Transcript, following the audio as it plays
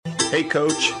Hey,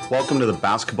 Coach. Welcome to the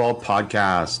Basketball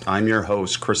Podcast. I'm your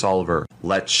host, Chris Oliver.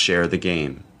 Let's share the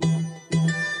game.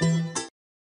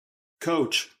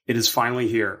 Coach, it is finally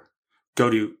here. Go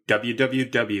to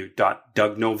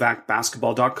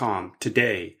www.dougnovakbasketball.com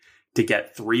today to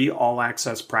get 3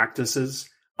 all-access practices,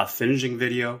 a finishing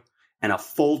video, and a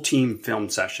full team film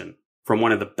session from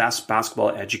one of the best basketball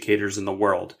educators in the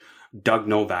world, Doug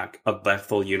Novak of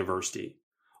Bethel University.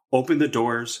 Open the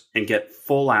doors and get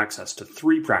full access to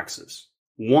 3 practices,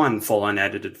 1 full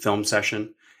unedited film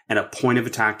session, and a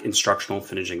point-of-attack instructional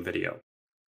finishing video.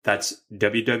 That's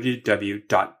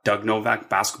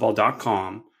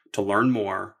www.dougnovakbasketball.com to learn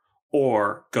more,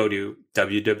 or go to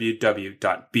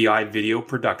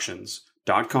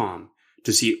www.bivideoproductions.com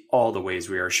to see all the ways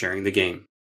we are sharing the game.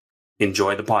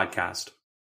 Enjoy the podcast.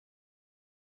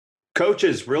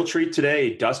 Coaches, real treat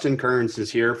today. Dustin Kerns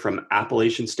is here from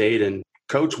Appalachian State. And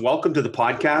Coach, welcome to the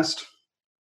podcast.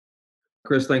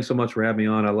 Chris, thanks so much for having me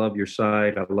on. I love your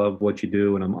site. I love what you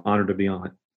do, and I'm honored to be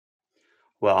on.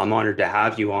 Well, I'm honored to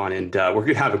have you on, and we're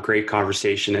going to have a great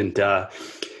conversation. And,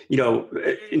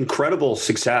 incredible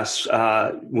success.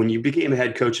 When you became a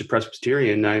head coach at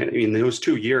Presbyterian, in those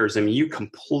 2 years, you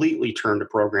completely turned a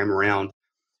program around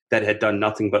that had done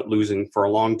nothing but losing for a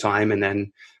long time, and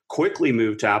then quickly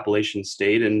moved to Appalachian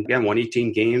State and again won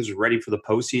 18 games, ready for the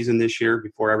postseason this year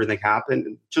before everything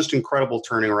happened. Just incredible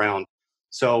turning around.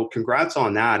 So congrats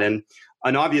on that. And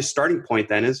an obvious starting point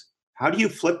then is, how do you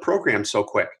flip programs so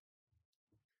quick?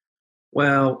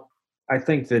 Well, I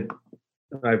think that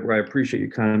I appreciate your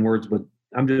kind words, but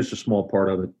I'm just a small part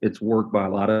of it. It's work by a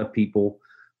lot of people,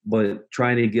 but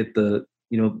trying to get to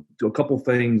a couple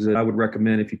things that I would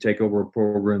recommend if you take over a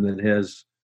program that has,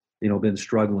 been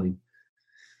struggling.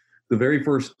 The very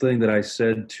first thing that I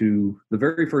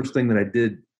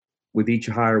did with each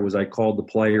hire was I called the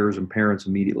players and parents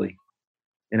immediately.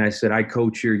 And I said, I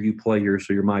coach here, you play here,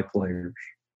 so you're my players,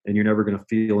 and you're never going to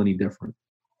feel any different.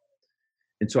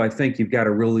 And so I think you've got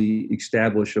to really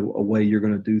establish a way you're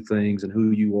going to do things and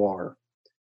who you are.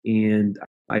 And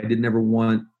I did never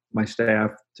want my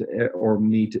staff or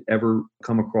me to ever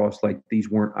come across like these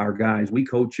weren't our guys. We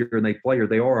coach here and they play here.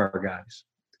 They are our guys.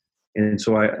 And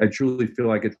so I truly feel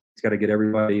like it's got to get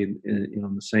everybody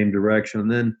in the same direction.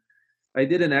 And then I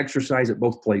did an exercise at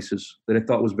both places that I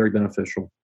thought was very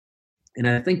beneficial. And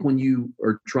I think when you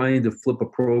are trying to flip a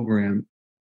program,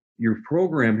 your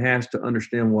program has to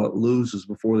understand what loses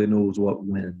before they know what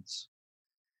wins.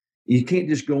 You can't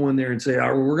just go in there and say,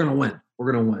 oh, we're going to win.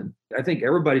 We're going to win. I think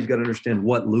everybody's got to understand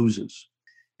what loses.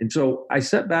 And so I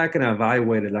sat back and I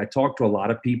evaluated. I talked to a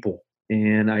lot of people.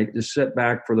 And I just sat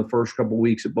back for the first couple of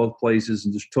weeks at both places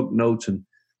and just took notes and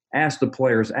asked the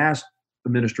players, asked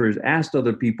administrators, asked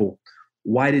other people,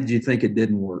 why did you think it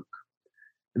didn't work?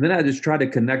 And then I just tried to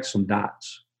connect some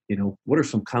dots. What are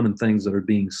some common things that are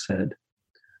being said?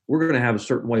 We're going to have a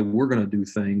certain way we're going to do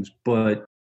things. But,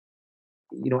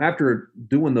 after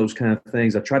doing those kind of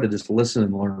things, I tried to just listen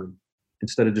and learn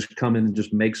instead of just come in and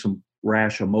just make some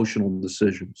rash emotional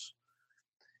decisions.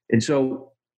 And so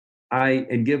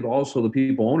and give also the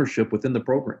people ownership within the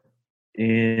program.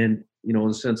 And, in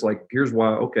a sense, like, here's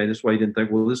why, okay, this is why you didn't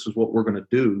think, well, this is what we're going to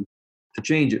do to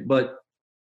change it. But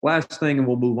last thing, and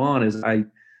we'll move on, is I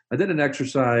did an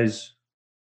exercise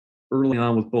early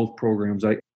on with both programs.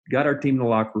 I got our team in the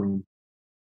locker room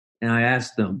and I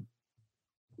asked them,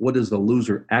 what does the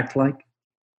loser act like,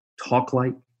 talk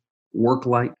like, work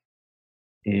like,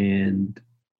 and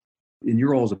in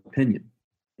your all's opinion?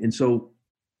 And so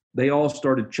they all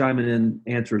started chiming in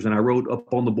answers, and I wrote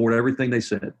up on the board everything they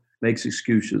said. Makes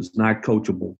excuses, not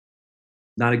coachable,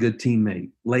 not a good teammate,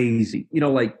 lazy.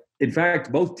 In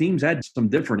fact, both teams had some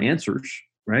different answers,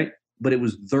 right? But it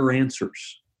was their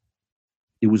answers.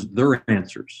 It was their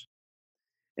answers.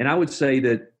 And I would say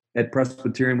that at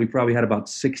Presbyterian, we probably had about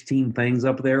 16 things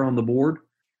up there on the board.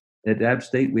 At App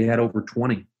State, we had over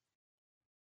 20.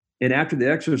 And after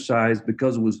the exercise,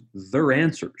 because it was their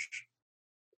answers,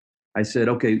 I said,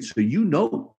 okay, so you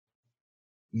know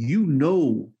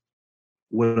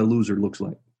what a loser looks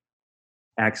like,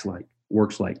 acts like,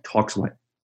 works like, talks like.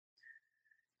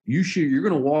 You're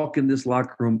going to walk in this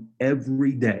locker room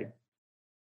every day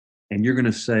and you're going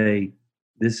to say,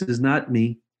 this is not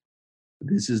me,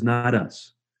 this is not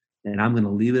us. And I'm going to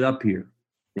leave it up here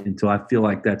until I feel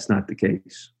like that's not the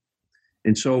case.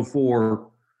 And so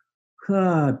for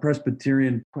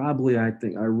Presbyterian, probably I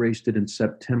think I raced it in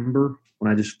September when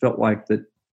I just felt like that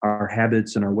our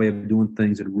habits and our way of doing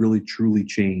things had really, truly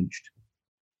changed.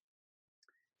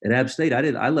 At App State,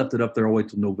 I left it up there all the way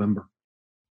till November.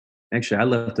 Actually, I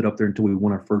left it up there until we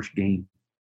won our first game.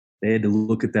 They had to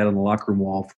look at that on the locker room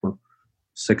wall for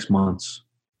 6 months.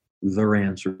 their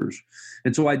answers.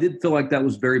 And so I did feel like that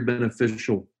was very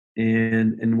beneficial.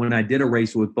 And when I did a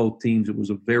race with both teams, it was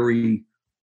a very,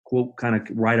 quote, kind of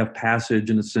rite of passage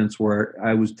in a sense where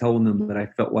I was telling them that I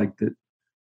felt like that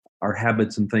our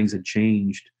habits and things had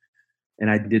changed. And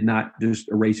I did not just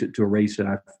erase it to erase it.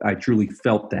 I truly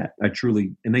felt that.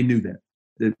 And they knew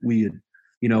that we had,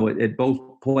 at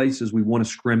both places we won a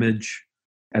scrimmage.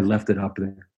 I left it up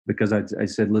there because I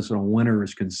said, listen, a winner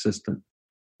is consistent.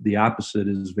 The opposite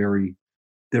is very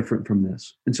different from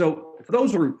this. And so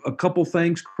those are a couple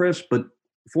things, Chris, but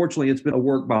fortunately it's been a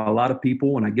work by a lot of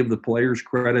people. And I give the players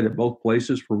credit at both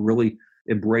places for really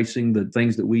embracing the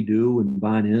things that we do and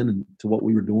buying in and to what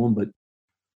we were doing. But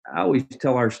I always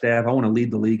tell our staff, I want to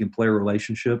lead the league in player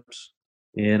relationships.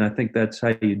 And I think that's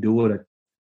how you do it.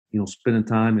 Spending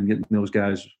time and getting those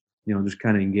guys, just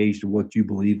kind of engaged in what you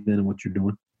believe in and what you're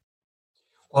doing.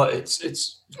 Well,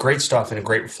 it's great stuff and a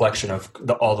great reflection of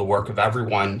all the work of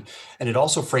everyone. And it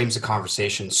also frames the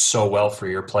conversation so well for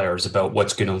your players about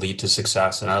what's going to lead to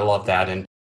success. And I love that. And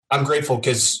I'm grateful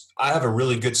because I have a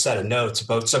really good set of notes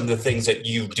about some of the things that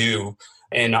you do.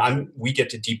 And we get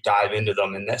to deep dive into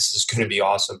them. And this is going to be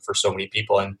awesome for so many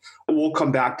people. And we'll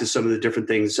come back to some of the different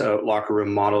things, locker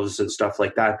room models and stuff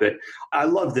like that. But I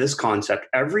love this concept.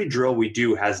 Every drill we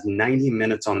do has 90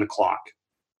 minutes on the clock.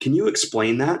 Can you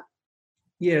explain that?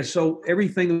 Yeah, so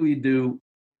everything that we do,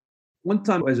 one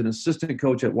time as an assistant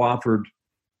coach at Wofford,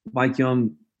 Mike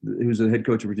Young, who's the head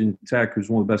coach of Virginia Tech, who's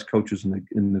one of the best coaches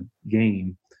in the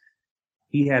game,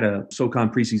 he had a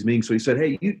SoCon preseason meeting. So he said,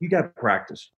 hey, you got to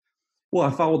practice. Well, I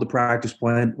followed the practice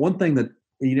plan. One thing that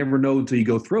you never know until you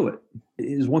go through it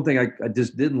is one thing I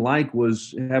just didn't like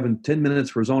was having 10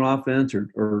 minutes for zone offense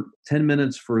or 10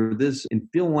 minutes for this and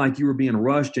feeling like you were being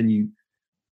rushed and you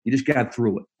just got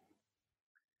through it.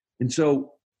 And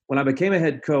so when I became a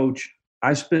head coach,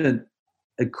 I spent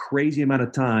a crazy amount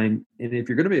of time. And if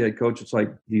you're going to be a head coach, it's like,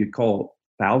 do you call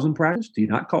 1,000 practice? Do you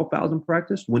not call 1,000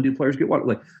 practice? When do players get what?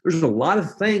 Like, there's a lot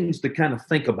of things to kind of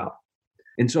think about.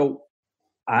 And so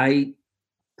I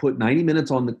put 90 minutes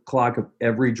on the clock of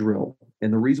every drill.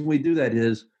 And the reason we do that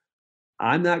is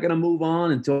I'm not going to move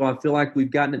on until I feel like we've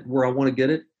gotten it where I want to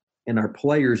get it. And our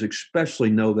players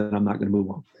especially know that I'm not going to move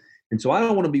on. And so I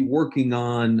don't want to be working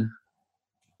on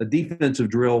a defensive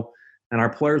drill and our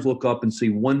players look up and see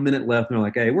 1 minute left and they're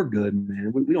like, hey, we're good,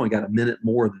 man. We only got a minute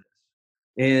more of this.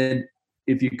 And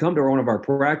if you come to one of our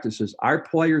practices, our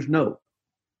players know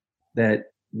that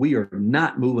we are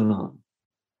not moving on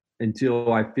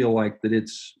until I feel like that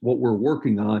it's what we're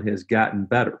working on has gotten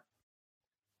better.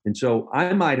 And so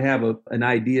I might have an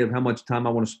idea of how much time I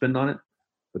want to spend on it,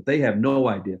 but they have no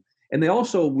idea. And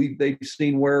they've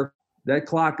seen where that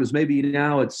clock is maybe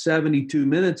now at 72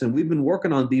 minutes and we've been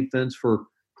working on defense for,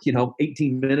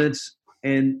 18 minutes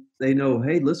and they know,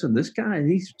 hey, listen, this guy,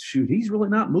 he's really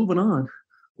not moving on.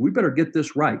 We better get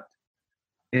this right.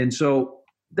 And so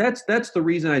that's the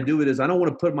reason I do it is I don't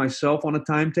want to put myself on a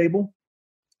timetable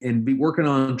and be working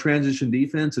on transition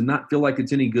defense and not feel like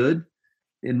it's any good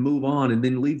and move on and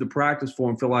then leave the practice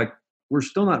for and feel like we're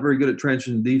still not very good at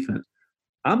transition defense.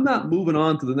 I'm not moving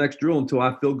on to the next drill until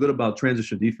I feel good about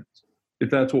transition defense, if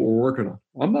that's what we're working on.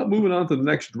 I'm not moving on to the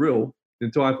next drill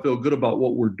until I feel good about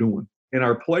what we're doing. And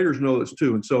our players know this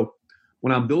too. And so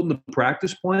when I'm building the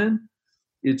practice plan,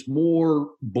 it's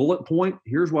more bullet point.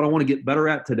 Here's what I want to get better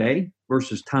at today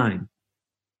versus time.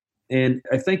 And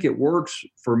I think it works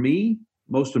for me.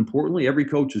 Most importantly, every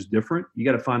coach is different. You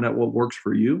got to find out what works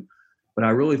for you. But I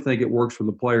really think it works for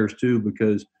the players too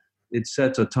because it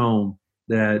sets a tone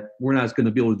that we're not going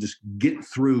to be able to just get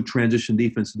through transition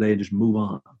defense today and just move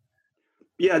on.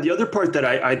 Yeah, the other part that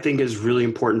I think is really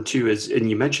important too is, and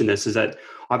you mentioned this, is that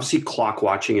obviously clock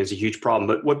watching is a huge problem.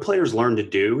 But what players learn to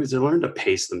do is they learn to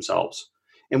pace themselves.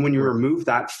 And when you remove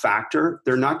that factor,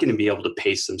 they're not going to be able to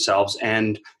pace themselves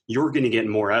and you're going to get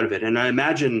more out of it. And I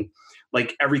imagine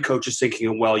like every coach is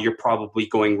thinking, well, you're probably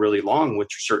going really long with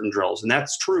certain drills. And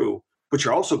that's true, but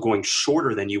you're also going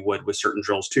shorter than you would with certain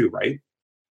drills too, right?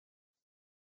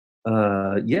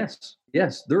 Yes.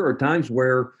 There are times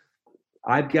where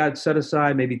I've got set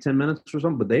aside maybe 10 minutes or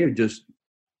something, but they are just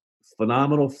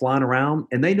phenomenal flying around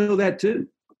and they know that too.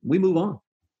 We move on,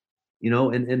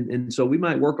 and so we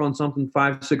might work on something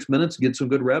 5-6 minutes, get some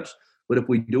good reps. But if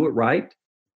we do it right,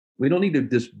 we don't need to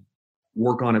just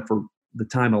work on it for the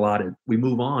time allotted. We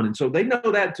move on. And so they know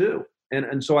that too.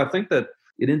 And so I think that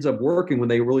it ends up working when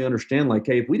they really understand like,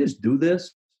 hey, if we just do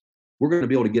this, we're going to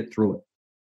be able to get through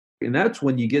it. And that's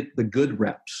when you get the good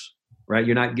reps, right?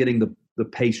 You're not getting the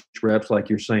pace reps like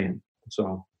you're saying.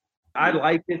 So I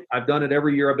like it. I've done it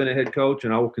every year I've been a head coach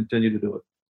and I will continue to do it.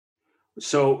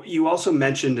 So you also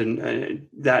mentioned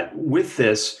that with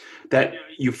this, that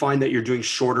you find that you're doing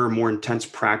shorter, more intense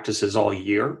practices all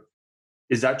year.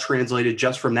 Is that translated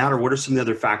just from that, or what are some of the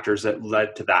other factors that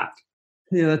led to that?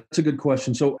 Yeah, that's a good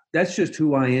question. So that's just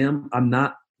who I am. I'm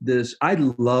not this. I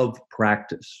love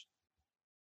practice.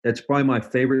 That's probably my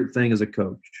favorite thing as a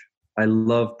coach. I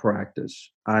love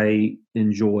practice. I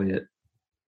enjoy it.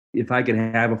 If I could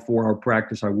have a 4-hour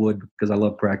practice, I would, because I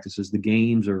love practices. The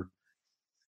games are,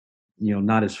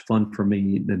 not as fun for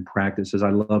me than practice, as I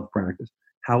love practice.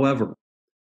 However,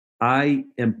 I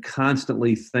am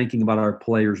constantly thinking about our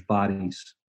players'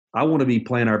 bodies. I want to be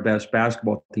playing our best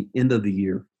basketball at the end of the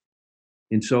year.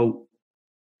 And so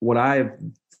what I've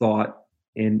thought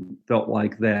and felt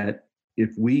like that if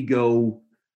we go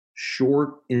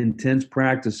short, intense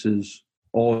practices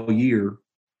all year,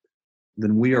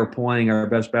 then we are playing our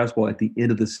best basketball at the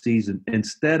end of the season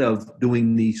instead of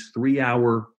doing these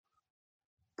 3-hour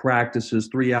practices,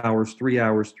 3 hours, 3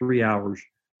 hours, 3 hours.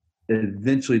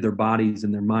 Eventually their bodies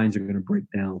and their minds are going to break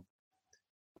down.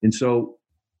 And so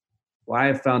what I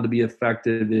have found to be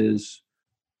effective is,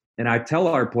 and I tell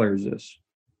our players this,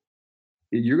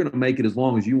 you're going to make it as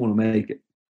long as you want to make it.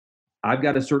 I've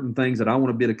got certain things that I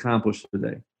want to get accomplished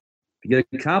today. To get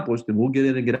accomplished, then we'll get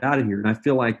in and get out of here. And I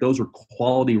feel like those are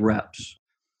quality reps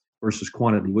versus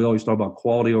quantity. We always talk about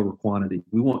quality over quantity.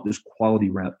 We want just quality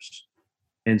reps.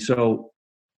 And so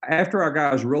after our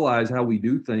guys realize how we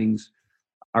do things,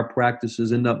 our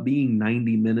practices end up being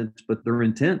 90 minutes, but they're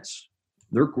intense.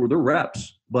 They're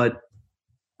reps. But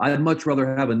I'd much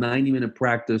rather have a 90-minute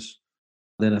practice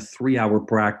than a 3-hour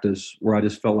practice where I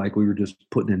just felt like we were just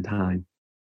putting in time.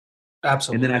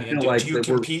 Absolutely. And then I feel like do you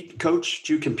compete, Coach?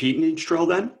 Do you compete in each drill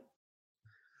then?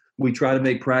 We try to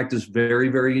make practice very,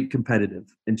 very competitive.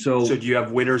 And so do you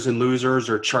have winners and losers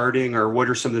or charting, or what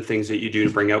are some of the things that you do to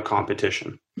bring out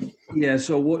competition? Yeah,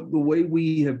 so the way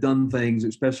we have done things,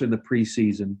 especially in the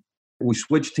preseason, we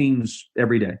switch teams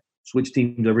every day.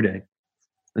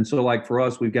 And so like for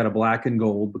us, we've got a black and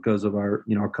gold because of our,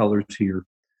 our colors here.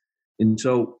 And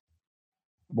so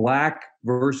black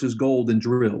versus gold in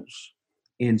drills.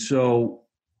 And so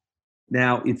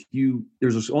now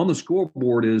on the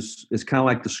scoreboard is kind of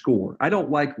like the score. I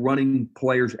don't like running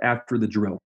players after the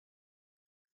drill.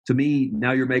 To me,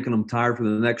 now you're making them tired for the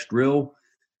next drill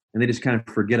and they just kind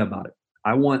of forget about it.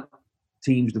 I want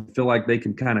teams to feel like they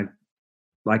can kind of,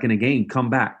 like in a game,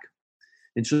 come back.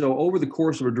 And so over the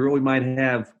course of a drill, we might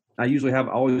have, I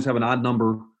always have an odd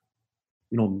number,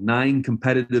 9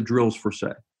 competitive drills per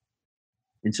se.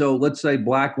 And so let's say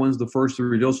black wins the first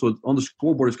 3 drills. So on the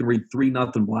scoreboard, it's going to read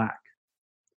 3-0 black.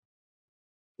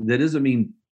 That doesn't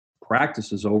mean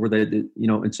practice is over.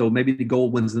 And so maybe the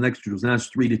gold wins the next drills. Now it's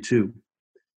 3-2.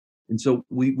 And so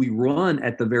we run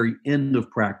at the very end of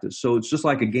practice. So it's just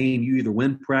like a game. You either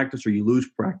win practice or you lose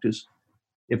practice.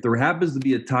 If there happens to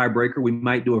be a tiebreaker, we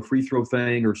might do a free throw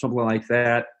thing or something like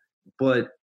that. But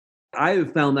I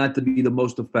have found that to be the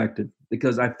most effective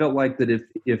because I felt like that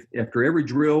if after every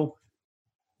drill,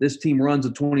 this team runs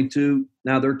a 22,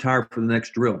 now they're tired for the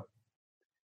next drill.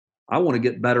 I want to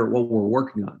get better at what we're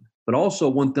working on, but also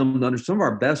want them to understand some of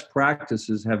our best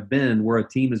practices have been where a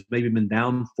team has maybe been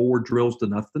down 4 drills to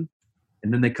nothing,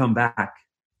 and then they come back,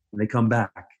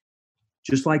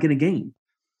 just like in a game.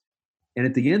 And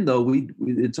at the end, though,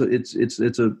 it's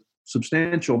a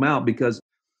substantial amount because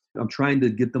I'm trying to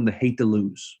get them to hate to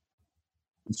lose.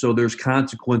 And so there's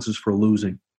consequences for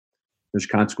losing. There's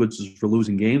consequences for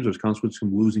losing games. There's consequences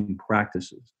from losing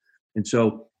practices. And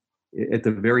so at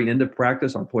the very end of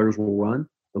practice, our players will run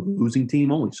the losing team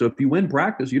only. So if you win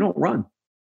practice, you don't run.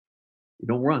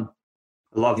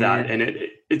 I love that. And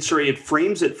it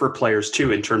frames it for players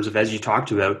too, in terms of, as you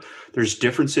talked about, there's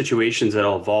different situations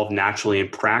that'll evolve naturally in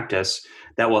practice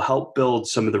that will help build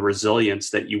some of the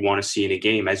resilience that you want to see in a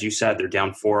game. As you said, they're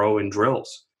down 4-0 in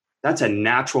drills. That's a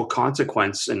natural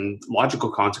consequence and logical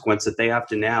consequence that they have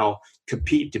to now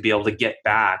compete to be able to get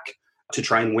back to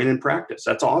try and win in practice.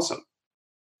 That's awesome.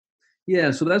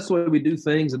 Yeah, so that's the way we do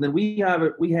things. And then we have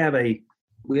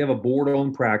a board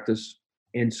on practice.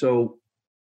 And so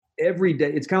every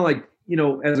day, it's kind of like,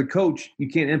 as a coach, you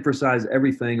can't emphasize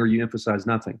everything or you emphasize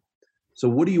nothing. So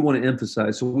what do you want to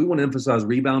emphasize? So we want to emphasize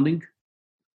rebounding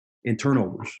and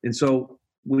turnovers. And so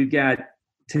we've got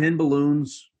 10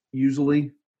 balloons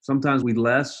usually. Sometimes we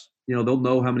less. They'll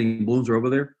know how many balloons are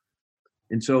over there.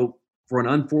 And so for an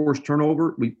unforced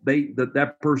turnover,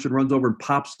 that person runs over and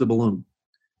pops the balloon.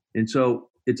 And so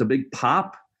it's a big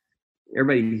pop.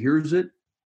 Everybody hears it,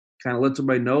 kind of lets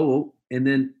everybody know. And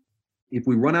then if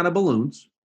we run out of balloons,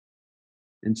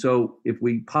 and so if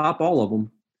we pop all of them,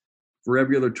 for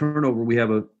every other turnover, we have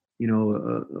a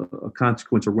a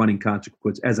consequence, a running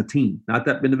consequence as a team, not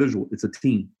that individual. It's a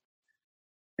team.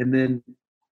 And then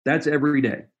that's every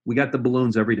day. We got the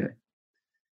balloons every day.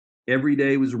 Every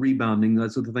day was rebounding.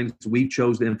 That's the things we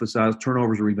chose to emphasize,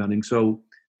 turnovers and rebounding. So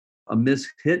a miss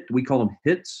hit, we call them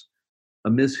hits. A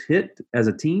miss hit as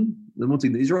a team. Then once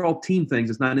again, these are all team things.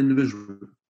 It's not individual.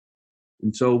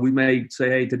 And so we may say,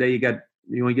 hey, today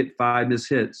you only get 5 miss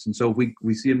hits. And so if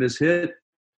we see a miss hit,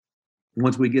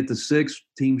 once we get to 6,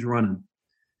 team's running.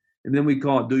 And then we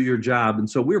call it do your job. And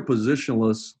so we're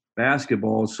positionless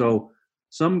basketball. So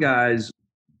some guys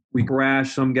we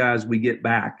crash, some guys we get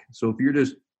back. So if you're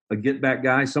just a get back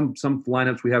guy, some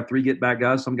lineups we have 3 get back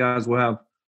guys, some guys will have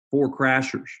 4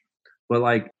 crashers. But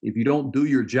like if you don't do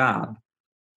your job,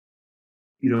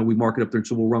 we mark it up there, and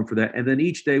so we'll run for that. And then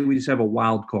each day we just have a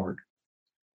wild card.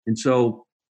 And so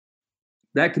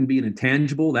that can be an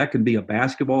intangible, that can be a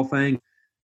basketball thing,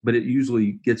 but it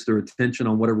usually gets their attention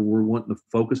on whatever we're wanting to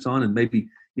focus on. And maybe,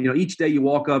 each day you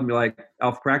walk up and you're like,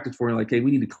 I'll practice for you, like, hey,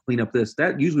 we need to clean up this.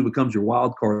 That usually becomes your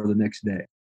wild card the next day.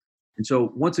 And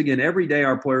so once again, every day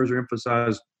our players are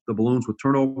emphasized the balloons with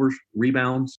turnovers,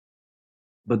 rebounds,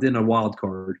 but then a wild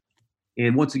card.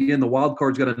 And once again, the wild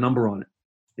card's got a number on it.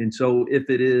 And so if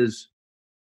it is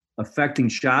affecting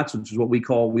shots, which is what we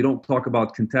don't talk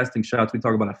about contesting shots, we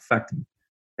talk about affecting.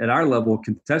 At our level,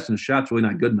 contesting a shot's really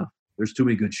not good enough. There's too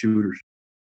many good shooters.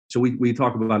 So we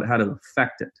talk about how to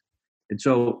affect it. And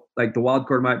so like the wild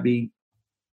card might be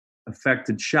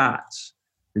affected shots.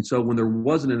 And so when there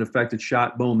wasn't an affected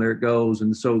shot, boom, there it goes.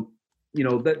 And so,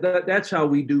 that's how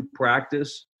we do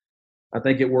practice. I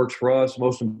think it works for us.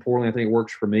 Most importantly, I think it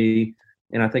works for me.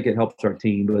 And I think it helps our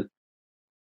team. But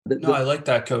no, I like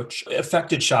that, Coach.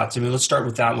 Affected shots. I mean, let's start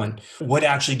with that one. What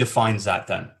actually defines that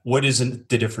then? What is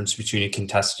the difference between a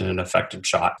contested and an affected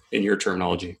shot in your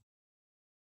terminology?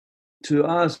 To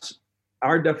us,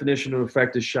 our definition of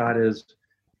affected shot is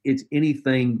it's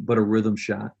anything but a rhythm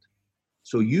shot.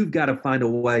 So you've got to find a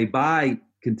way by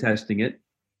contesting it.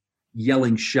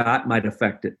 Yelling shot might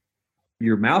affect it.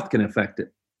 Your mouth can affect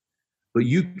it. But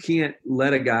you can't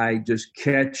let a guy just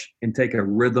catch and take a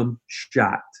rhythm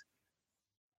shot.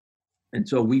 And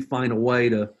so we find a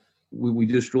way we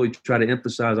just really try to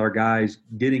emphasize our guys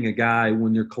getting a guy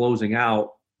when they're closing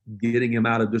out, getting him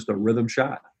out of just a rhythm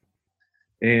shot.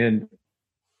 And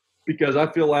because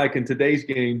I feel like in today's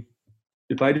game,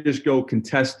 if I just go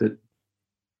contest it,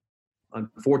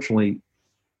 unfortunately,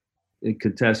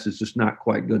 contest is just not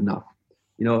quite good enough.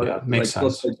 Makes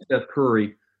sense. Steph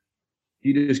Curry,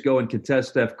 you just go and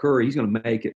contest Steph Curry, he's going to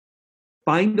make it.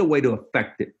 Find a way to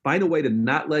affect it. Find a way to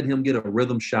not let him get a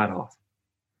rhythm shot off.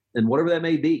 And whatever that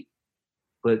may be.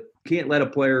 But can't let a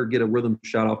player get a rhythm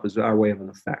shot off is our way of an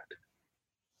effect.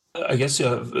 I guess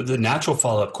the natural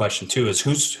follow-up question, too, is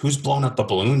who's blowing up the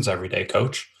balloons every day,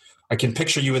 Coach? I can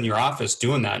picture you in your office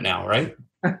doing that now, right?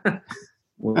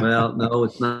 Well, no,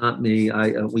 it's not me.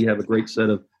 We have a great set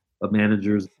of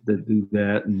managers that do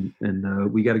that,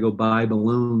 and we got to go buy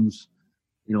balloons,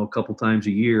 a couple times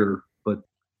a year. But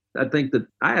I think that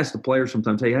I ask the players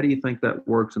sometimes, hey, how do you think that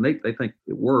works? And they think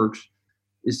it works.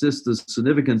 It's just the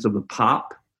significance of the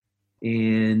pop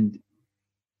and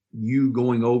you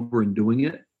going over and doing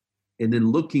it. And then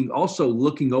looking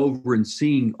over and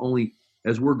seeing only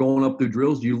as we're going up through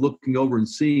drills, you looking over and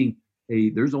seeing, hey,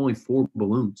 there's only 4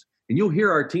 balloons. And you'll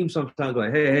hear our team sometimes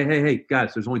like, hey,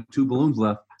 guys, there's only 2 balloons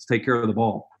left. Let's take care of the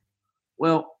ball.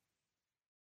 Well,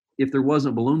 if there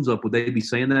wasn't balloons up, would they be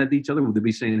saying that to each other? Would they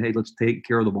be saying, hey, let's take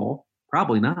care of the ball?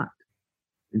 Probably not.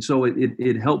 And so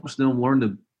it helps them learn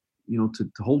to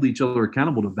hold each other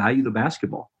accountable, to value the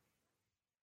basketball.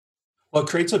 Well, it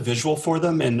creates a visual for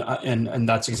them, and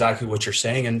that's exactly what you're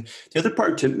saying. And the other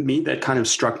part to me that kind of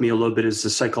struck me a little bit is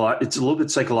it's a little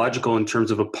bit psychological in terms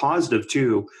of a positive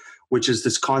too, which is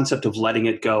this concept of letting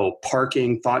it go,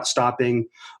 parking, thought stopping.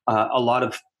 A lot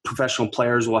of professional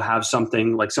players will have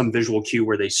something like some visual cue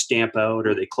where they stamp out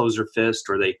or they close their fist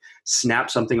or they snap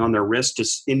something on their wrist to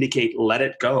indicate let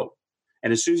it go.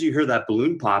 And as soon as you hear that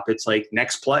balloon pop, it's like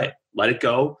next play, let it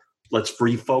go, let's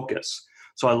refocus.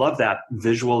 So I love that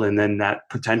visual and then that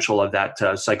potential of that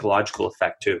psychological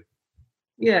effect too.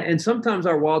 Yeah, and sometimes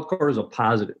our wild card is a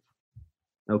positive.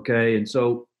 Okay, and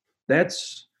so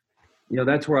that's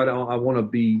where I want to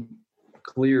be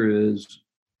clear is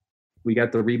we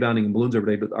got the rebounding and balloons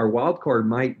every day, but our wild card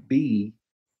might be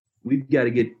we've got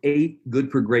to get 8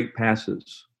 good for great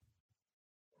passes.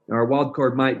 Our wild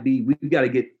card might be we've got to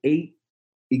get 8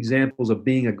 examples of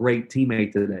being a great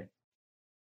teammate today.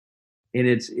 And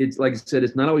it's like I said,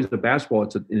 it's not always the basketball,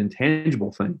 it's an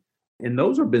intangible thing. And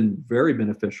those have been very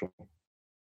beneficial.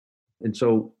 And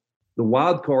so the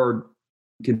wild card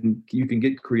you can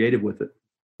get creative with it.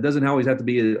 It doesn't always have to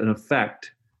be an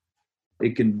effect.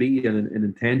 It can be an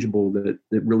intangible that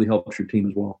really helps your team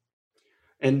as well.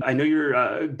 And I know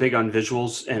you're big on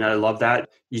visuals, and I love that.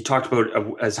 You talked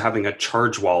about as having a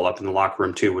charge wall up in the locker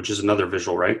room too, which is another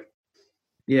visual, right?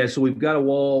 Yeah, so we've got a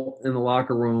wall in the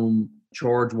locker room,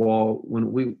 charge wall.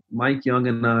 When Mike Young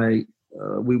and I,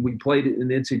 we played in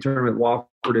the NCAA tournament at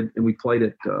Wofford, and we played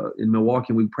it in Milwaukee,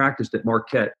 and we practiced at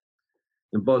Marquette.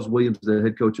 And Buzz Williams, the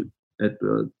head coach at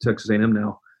Texas A&M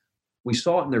now, we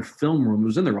saw it in their film room. It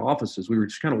was in their offices. We were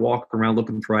just kind of walking around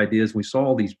looking for ideas. And we saw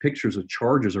all these pictures of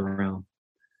charges around.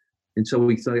 And so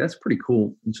we thought, that's pretty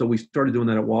cool. And so we started doing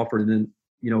that at Wofford. And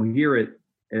then, here at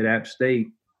App State,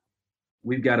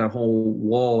 we've got a whole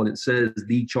wall, and it says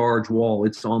the charge wall.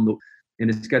 It's and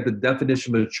it's got the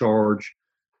definition of a charge,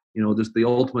 just the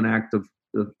ultimate act of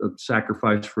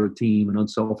sacrifice for a team and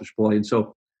unselfish play. And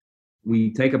so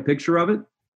we take a picture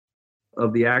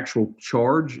of the actual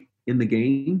charge in the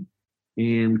game,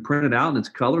 and we print it out, and it's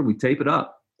colored. We tape it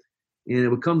up, and it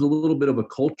becomes a little bit of a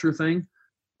culture thing,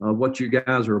 what you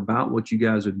guys are about, what you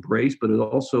guys embrace. But it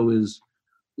also is,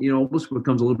 almost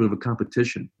becomes a little bit of a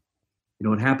competition.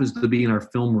 It happens to be in our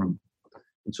film room,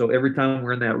 and so every time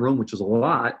we're in that room, which is a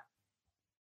lot,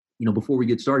 before we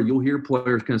get started, you'll hear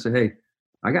players kind of say, "Hey,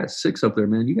 I got 6 up there,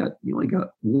 man. You only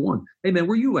got 1. Hey, man,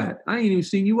 where you at? I ain't even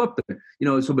seen you up there."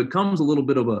 So it becomes a little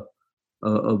bit of a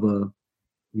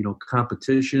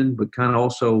competition, but kind of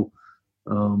also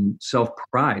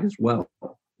self-pride as well.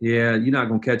 Yeah, you're not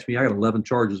going to catch me. I got 11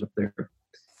 charges up there.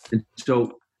 And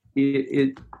so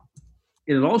it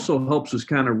also helps us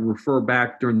kind of refer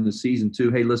back during the season to,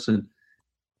 hey, listen,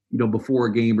 before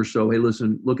a game or so, hey,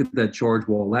 listen, look at that charge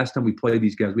wall. Last time we played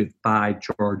these guys, we had 5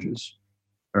 charges.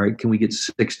 All right, can we get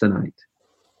 6 tonight?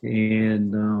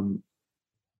 And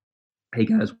hey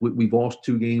guys, we've lost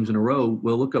 2 games in a row.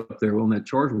 Well, look up there on that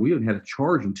charge. We haven't had a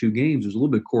charge in 2 games. There's a little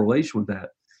bit of correlation with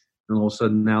that. And all of a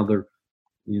sudden now they're,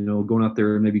 going out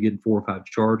there and maybe getting 4 or 5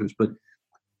 charges. But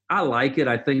I like it.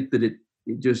 I think that it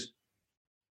gives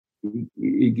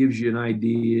you an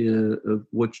idea of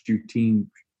what your team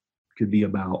could be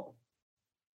about.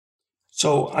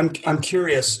 So I'm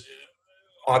curious.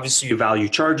 Obviously, you value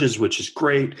charges, which is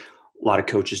great. A lot of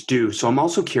coaches do. So I'm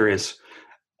also curious,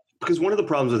 because one of the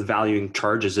problems with valuing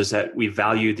charges is that we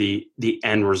value the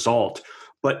end result.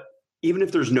 But even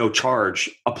if there's no charge,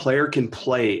 a player can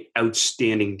play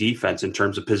outstanding defense in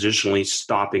terms of positionally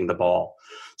stopping the ball.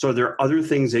 So are there other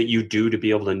things that you do to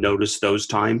be able to notice those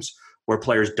times where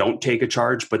players don't take a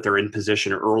charge, but they're in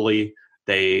position early,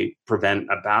 they prevent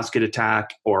a basket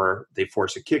attack, or they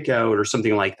force a kick out or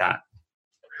something like that?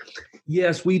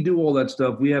 Yes, we do all that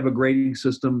stuff. We have a grading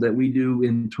system that we do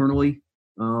internally.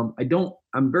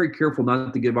 I'm very careful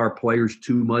not to give our players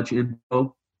too much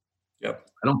info. Yep.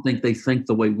 I don't think they think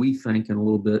the way we think in a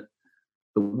little bit,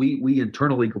 but we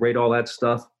internally grade all that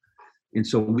stuff. And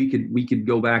so we could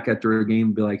go back after a game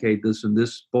and be like, hey, this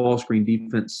ball screen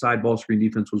defense, side ball screen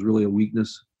defense was really a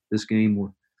weakness this game,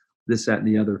 or this, that, and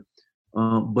the other.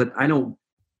 But I don't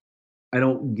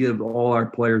give all our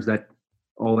players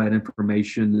all that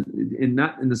information, and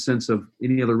not in the sense of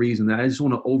any other reason. That I just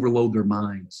want to overload their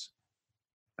minds.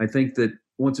 I think that,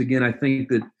 once again,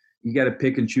 you got to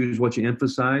pick and choose what you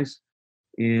emphasize,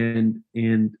 and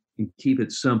keep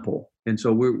it simple. And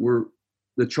so we're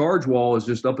the charge wall is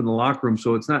just up in the locker room,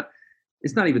 so it's not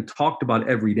even talked about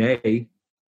every day,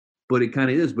 but it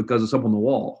kind of is because it's up on the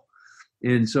wall.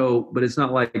 And so, but it's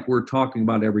not like we're talking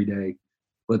about it every day.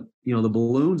 But the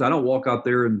balloons, I don't walk out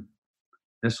there and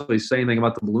necessarily say anything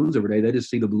about the balloons every day. They just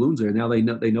see the balloons there. Now they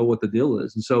know what the deal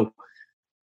is. And so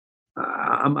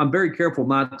I'm very careful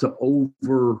not to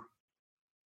over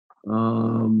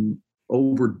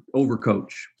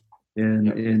coach. And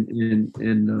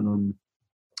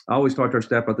I always talk to our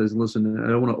staff about this. Listen, I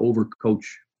don't want to over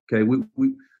coach. Okay.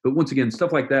 But once again,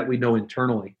 stuff like that, we know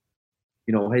internally,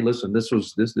 hey, listen, this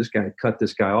guy cut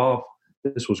this guy off.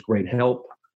 This was great help.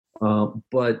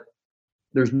 But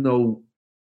there's no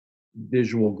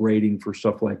visual grading for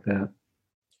stuff like that.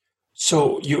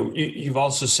 So you've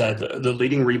also said the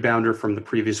leading rebounder from the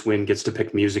previous win gets to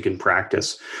pick music in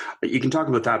practice. You can talk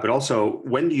about that, but also,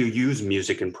 when do you use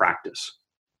music in practice?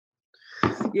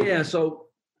 Yeah, so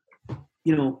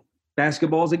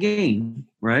basketball is a game,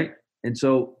 right? And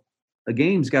so a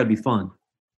game's got to be fun.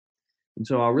 And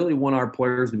so I really want our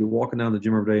players to be walking down the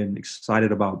gym every day and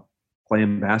excited about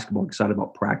playing basketball, excited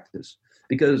about practice,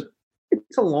 because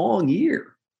it's a long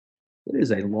year. It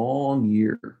is a long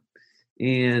year.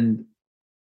 And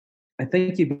I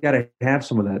think you've got to have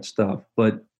some of that stuff.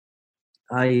 But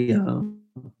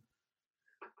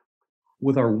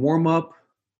with our warm-up,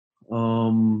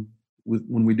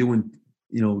 when we're doing,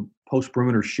 post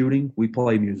perimeter shooting, we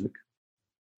play music.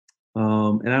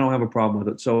 And I don't have a problem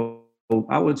with it. So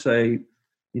I would say,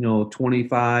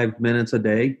 25 minutes a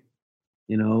day,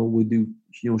 we do,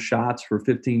 shots for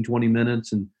 15, 20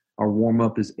 minutes, and our warm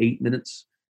up is 8 minutes.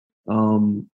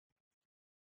 We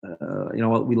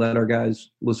let our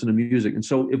guys listen to music. And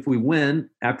so if we win,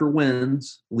 after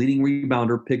wins, leading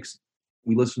rebounder picks,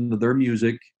 we listen to their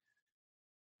music,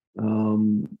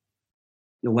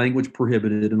 language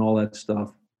prohibited and all that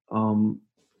stuff,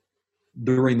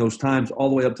 during those times, all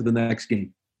the way up to the next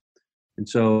game. And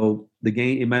so the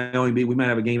game, it might only be, we might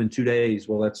have a game in 2 days.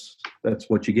 Well, that's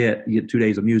what you get. You get 2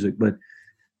 days of music, but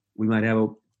we might have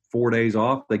 4 days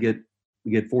off. We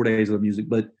get 4 days of music,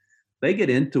 but they get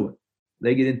into it.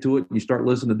 And you start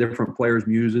listening to different players'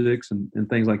 musics and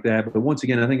things like that. But once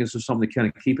again, I think it's just something to kind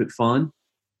of keep it fun,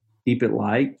 keep it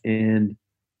light. And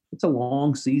it's a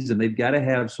long season. They've got to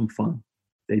have some fun.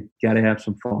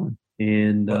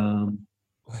 And,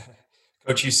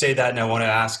 Coach, you say that, and I want to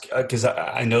ask, because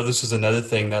I know this is another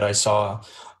thing that I saw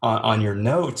on your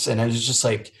notes, and I was just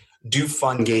like, do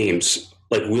fun games,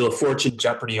 like Wheel of Fortune,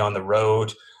 Jeopardy on the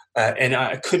road. And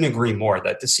I couldn't agree more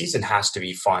that the season has to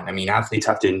be fun. I mean, athletes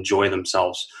have to enjoy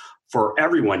themselves for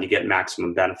everyone to get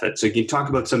maximum benefit. So can you talk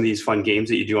about some of these fun games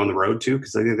that you do on the road too?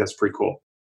 Because I think that's pretty cool.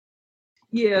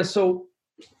 Yeah. So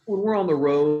when we're on the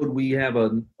road, we have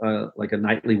a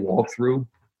nightly walkthrough.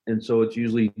 And so it's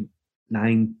usually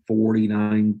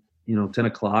 9:40, 10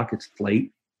 o'clock. It's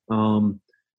late.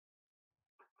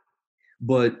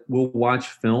 But we'll watch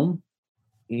film,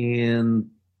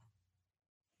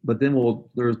 but then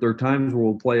there are times where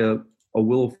we'll play a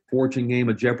Wheel of Fortune game,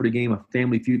 a Jeopardy game, a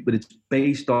Family Feud, but it's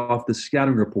based off the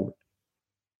scouting report.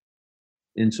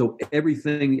 And so every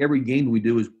game we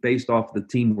do is based off the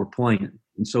team we're playing.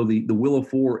 And so the Wheel of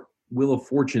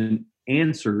Fortune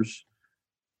answers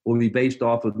will be based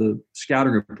off of the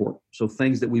scouting report. So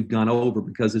things that we've gone over,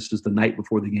 because this is the night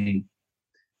before the game.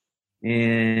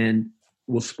 And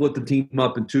we'll split the team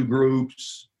up in 2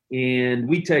 groups, and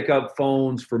we take up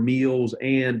phones for meals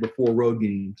and before road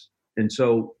games. And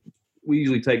so we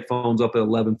usually take phones up at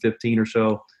 11:15 or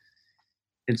so.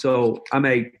 And so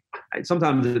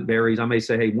sometimes it varies. I may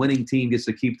say, hey, winning team gets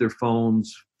to keep their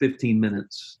phones 15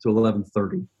 minutes to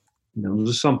 11:30.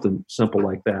 Just something simple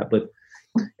like that. But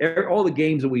all the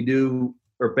games that we do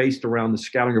are based around the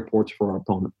scouting reports for our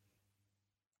opponent.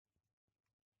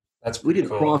 We did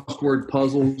cool. Crossword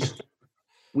puzzles.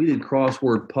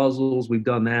 We've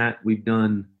done that. We've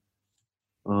done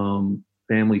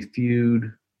Family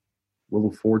Feud, Wheel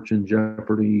of Fortune,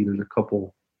 Jeopardy. There's a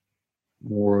couple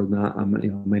more. I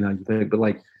may not even think, but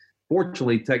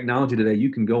fortunately, technology today, you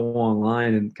can go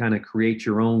online and kind of create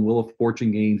your own Wheel of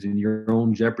Fortune games and your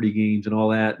own Jeopardy games and all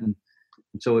that. And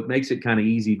so it makes it kind of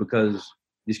easy, because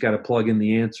you just got to plug in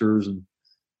the answers. And,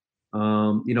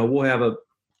 we'll have a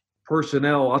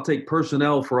personnel. I'll take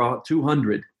personnel for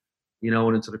 200,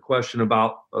 and it's a question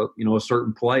about, a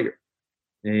certain player.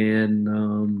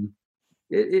 And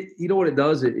you know what it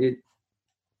does?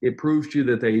 It proves to you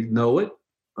that they know it,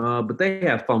 but they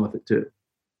have fun with it too.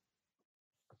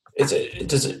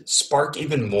 Does it spark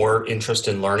even more interest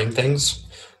in learning things,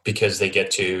 because they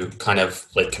get to kind of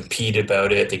compete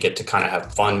about it? They get to kind of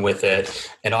have fun with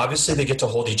it. And obviously they get to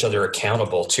hold each other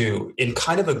accountable too, in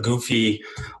kind of a goofy,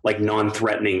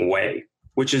 non-threatening way,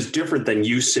 which is different than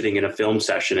you sitting in a film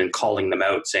session and calling them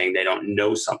out saying they don't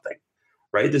know something,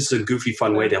 right? This is a goofy,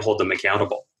 fun way to hold them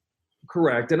accountable.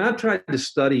 Correct. And I've tried to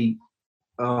study,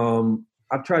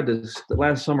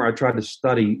 last summer I tried to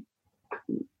study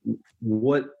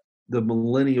what the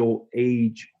millennial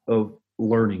age of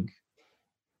learning,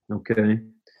 okay,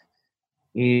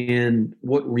 and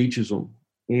what reaches them.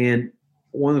 And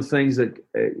one of the things that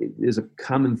is a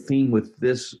common theme with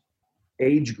this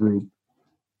age group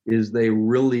is they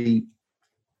really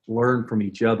learn from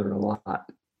each other a lot.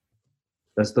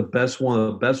 That's one of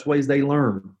the best ways they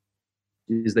learn,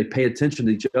 is they pay attention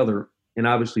to each other, and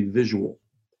obviously visual.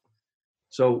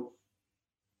 So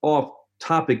off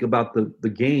topic about the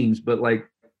games, but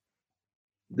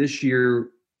this year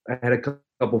I had a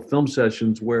couple film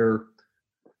sessions where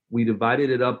we divided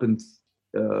it up in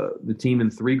the team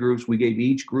in 3 groups. We gave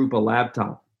each group a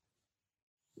laptop,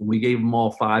 and we gave them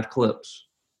all 5 clips.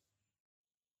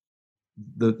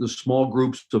 The small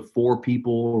groups of 4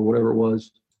 people or whatever it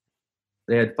was,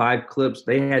 they had 5 clips.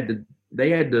 They had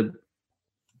to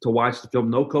watch the film.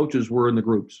 No coaches were in the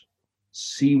groups.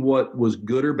 See what was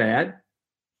good or bad.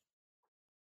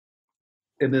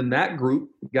 And then that group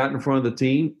got in front of the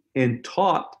team and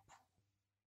taught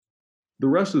the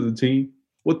rest of the team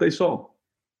what they saw.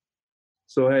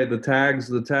 So, hey, the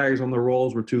tags on the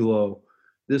rolls were too low.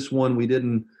 This one we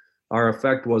didn't. Our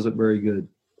effect wasn't very good.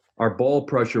 Our ball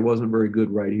pressure wasn't very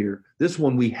good right here. This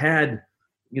one we had,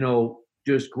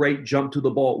 just great jump to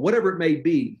the ball, whatever it may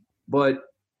be. But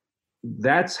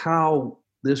that's how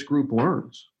this group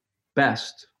learns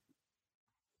best.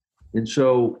 And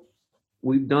so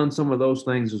we've done some of those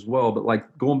things as well. But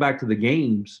like going back to the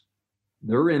games,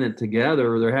 they're in it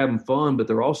together. They're having fun, but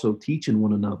they're also teaching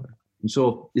one another. And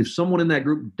so if someone in that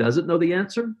group doesn't know the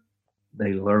answer,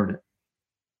 they learn it.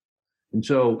 And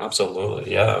so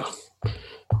absolutely, yeah.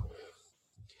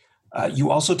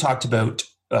 You also talked about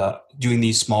doing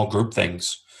these small group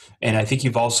things. And I think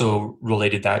you've also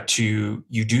related that to,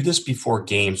 you do this before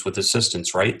games with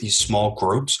assistants, right? These small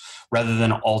groups, rather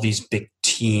than all these big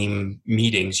team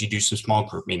meetings, you do some small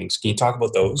group meetings. Can you talk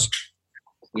about those?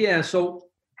 Yeah. So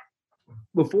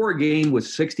before a game with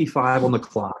 65 on the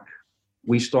clock,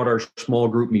 we start our small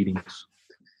group meetings.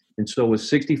 And so with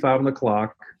 65 on the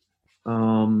clock,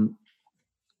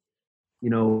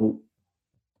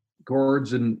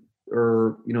 guards so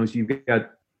you've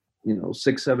got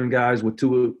 6-7 guys with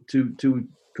two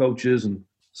coaches and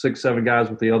 6-7 guys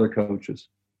with the other coaches,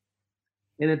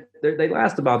 and they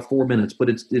last about 4 minutes. But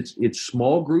it's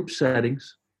small group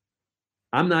settings.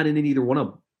 I'm not in either one of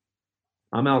them.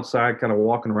 I'm outside, kind of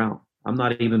walking around. I'm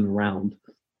not even around,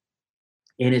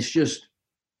 and it's just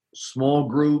small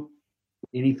group.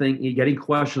 Anything, you getting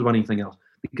questions about anything else,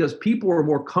 because people are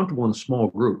more comfortable in a small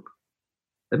group.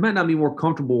 They might not be more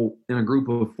comfortable in a group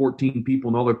of 14 people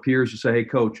and all their peers to say, "Hey,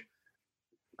 coach,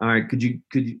 all right,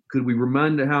 could we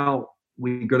remind how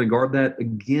we're going to guard that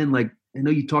again?" Like, I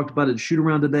know you talked about it shoot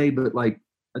around today, but like,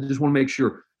 I just want to make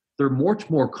sure they're much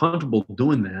more comfortable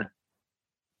doing that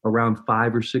around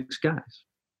 5 or 6 guys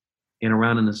and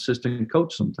around an assistant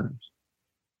coach sometimes.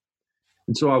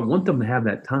 And so I want them to have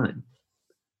that time.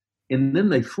 And then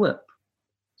they flip.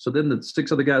 So then the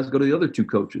 6 other guys go to the other 2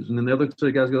 coaches, and then the other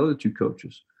 2 guys go to the other 2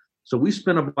 coaches. So we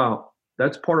spend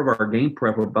that's part of our game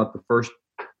prep, about the first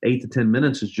 8 to 10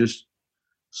 minutes is just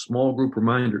small group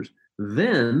reminders.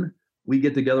 Then we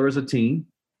get together as a team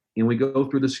and we go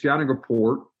through the scouting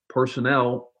report,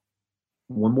 personnel,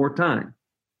 one more time.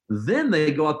 Then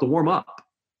they go out to warm up.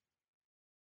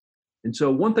 And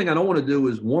so one thing I don't want to do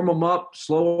is warm them up,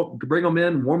 slow, bring them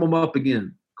in, warm them up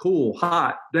again. Cool,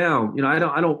 hot, down.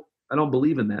 I don't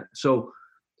believe in that. So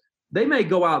they may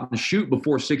go out and shoot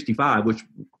before 65, which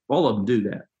all of them do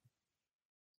that.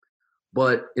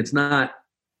 But it's not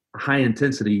high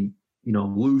intensity,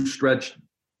 loose stretch,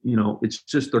 it's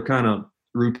just their kind of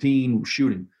routine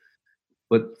shooting.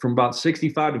 But from about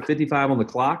 65 to 55 on the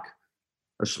clock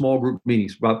are small group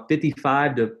meetings. About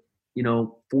 55 to,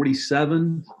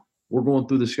 47, we're going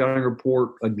through the scouting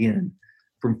report again.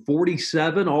 From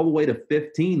 47 all the way to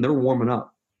 15, they're warming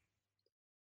up.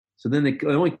 So then they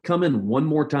only come in one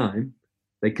more time.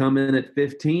 They come in at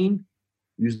 15,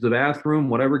 use the bathroom,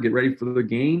 whatever, get ready for the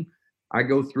game. I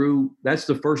go through, that's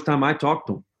the first time I talk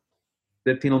to them.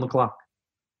 15 on the clock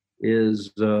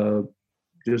is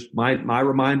just my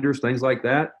reminders, things like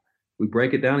that. We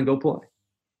break it down and go play.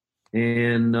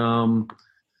 And,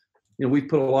 we've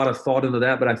put a lot of thought into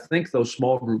that, but I think those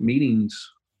small group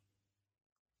meetings,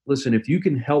 listen, if you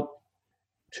can help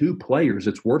 2 players,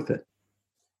 it's worth it.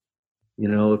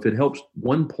 If it helps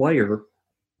one player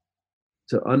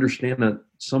to understand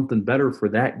something better for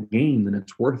that game, then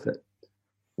it's worth it.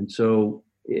 And so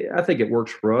I think it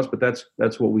works for us, but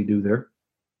that's what we do there.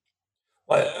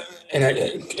 Well,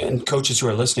 and coaches who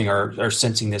are listening are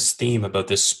sensing this theme about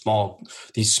these small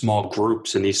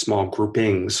groups and these small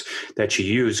groupings that you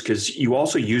use, because you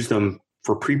also use them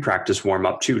for pre-practice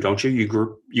warm-up too, don't you? You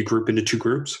group into 2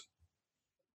 groups?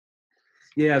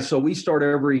 Yeah, so we start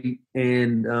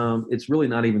and it's really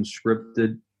not even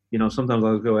scripted. Sometimes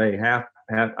I'll go, hey, half.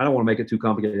 I don't want to make it too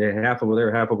complicated. Hey, half over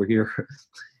there, half over here.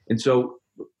 And so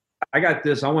I got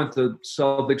this. I went to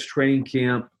Celtics training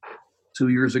camp 2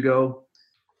 years ago,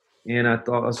 and I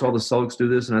saw the Celtics do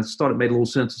this, and I just thought it made a little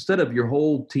sense. Instead of your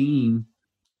whole team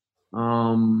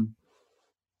lining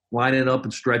up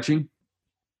and stretching,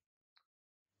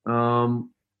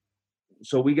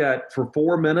 so we got, for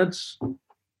 4 minutes,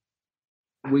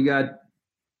 we got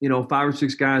 5 or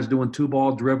 6 guys doing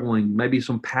 2-ball dribbling, maybe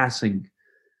some passing,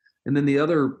 and then the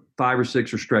other 5 or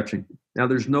 6 are stretching. Now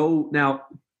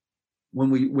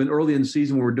when early in the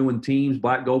season when we're doing teams,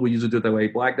 black, gold, we usually do it that way.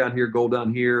 Black down here, gold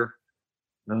down here.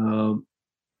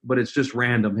 But it's just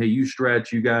random. Hey, you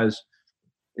stretch, you guys.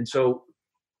 And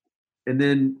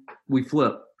then we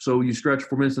flip. So you stretch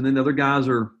 4 minutes, and then the other guys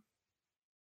are,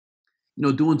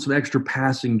 doing some extra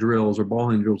passing drills or ball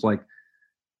handling drills. Like,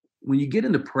 when you get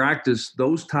into practice,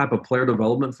 those type of player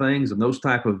development things and those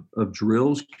type of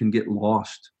drills can get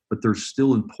lost but they're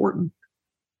still important.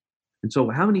 And so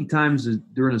how many times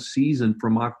during a season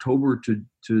from October to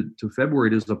February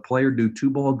does a player do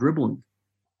 2-ball dribbling?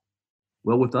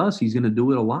 Well, with us, he's going to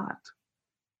do it a lot.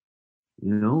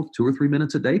 2 or 3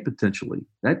 minutes a day potentially.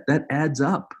 That adds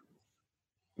up.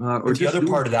 But the other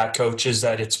part of that, Coach, is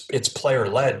that it's player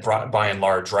led by and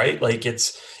large, right? Like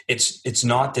it's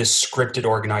not this scripted,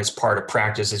 organized part of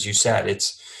practice, as you said.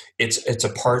 It's a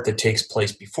part that takes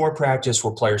place before practice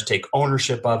where players take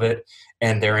ownership of it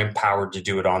and they're empowered to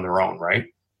do it on their own, right?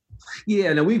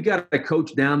 Yeah. Now we've got a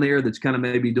coach down there that's kind of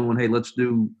maybe doing, hey, let's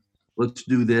do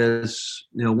this.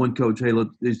 One coach, hey,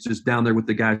 is just down there with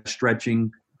the guy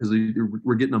stretching because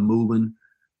we're getting them moving.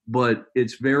 But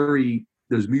it's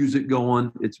there's music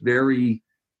going.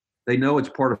 They know it's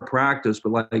part of practice,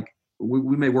 but like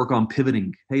we may work on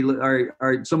pivoting. Hey, all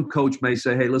right. Some coach may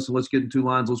say, hey, listen, let's get in 2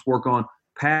 lines. Let's work on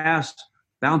pass,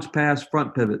 bounce pass,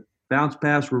 front pivot, bounce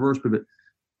pass, reverse pivot,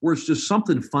 where it's just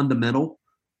something fundamental.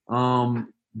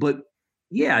 But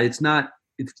yeah, it's not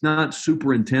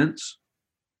super intense.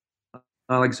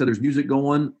 Like I said, there's music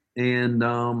going and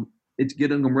it's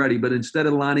getting them ready. But instead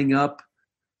of lining up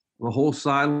the whole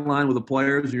sideline with the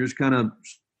players, you're just kind of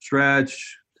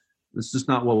stretch. It's just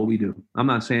not what we do. I'm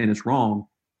not saying it's wrong,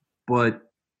 but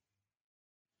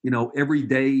every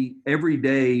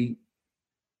day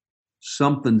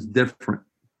something's different.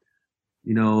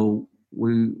 With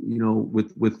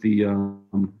the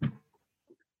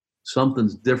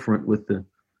something's different with the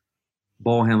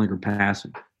ball handling or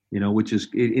passing. Which is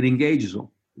it engages them.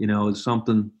 It's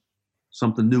something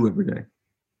new every day.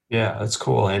 Yeah, that's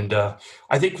cool. And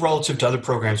I think relative to other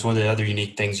programs, one of the other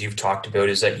unique things you've talked about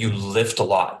is that you lift a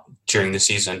lot during the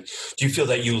season. Do you feel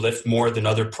that you lift more than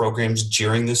other programs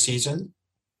during the season?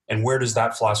 And where does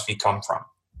that philosophy come from?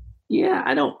 Yeah,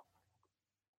 I don't.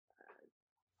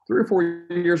 3 or 4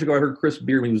 years ago, I heard Chris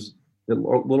Beard, he was at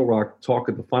Little Rock, talk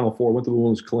at the Final Four, went to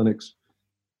one of those clinics.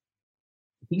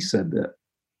 He said that.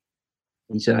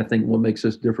 He said, I think what makes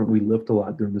us different, we lift a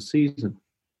lot during the season.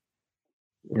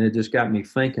 And it just got me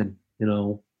thinking,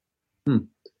 And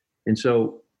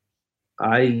so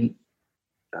I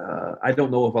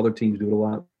don't know if other teams do it a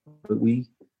lot, but we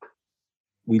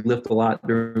lift a lot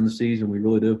during the season. We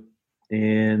really do.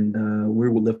 And we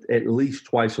will lift at least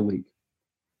twice a week.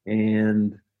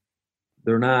 And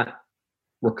they're not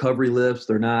recovery lifts.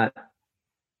 They're not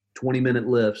 20-minute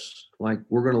lifts. Like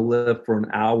we're going to lift for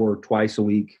an hour twice a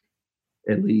week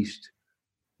at least.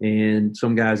 And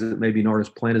some guys that maybe aren't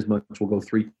as playing as much will go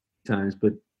 3 times,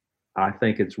 but I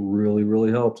think it's really, really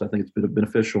helps. I think it's been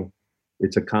beneficial.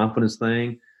 It's a confidence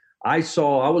thing. I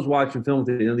was watching film at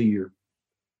the end of the year,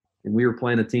 and we were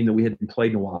playing a team that we hadn't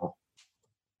played in a while.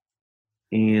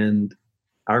 And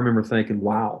I remember thinking,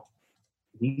 wow,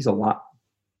 he's a lot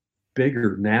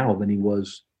bigger now than he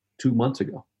was 2 months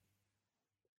ago.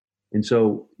 And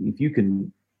so if you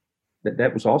can,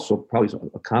 that was also probably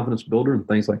a confidence builder and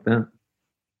things like that.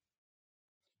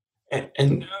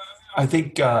 And I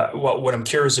think what I'm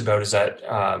curious about is that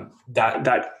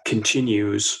that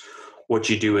continues what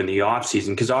you do in the off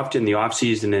season, because often the off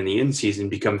season and the in season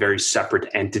become very separate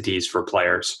entities for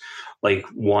players. Like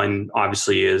one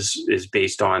obviously is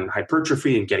based on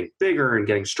hypertrophy and getting bigger and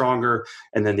getting stronger,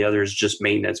 and then the other is just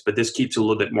maintenance. But this keeps a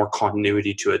little bit more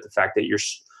continuity to it. The fact that you're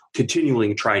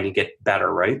continually trying to get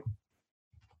better, right?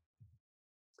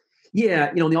 Yeah,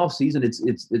 in the off season,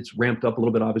 it's ramped up a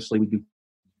little bit. Obviously, we do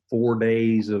 4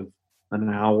 days of an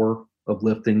hour of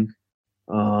lifting.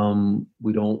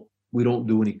 We don't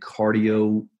do any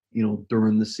cardio,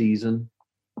 during the season.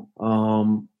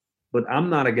 But I'm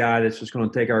not a guy that's just going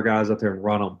to take our guys out there and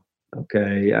run them.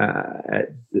 Okay, I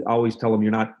always tell them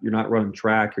you're not running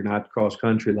track, you're not cross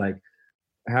country. Like,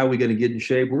 how are we going to get in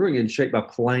shape? We're going to get in shape by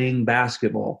playing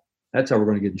basketball. That's how we're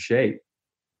going to get in shape.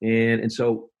 And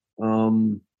so,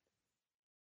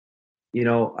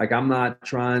 like I'm not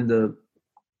trying to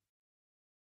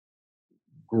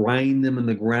grind them in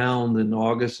the ground in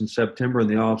August and September in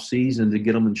the off season to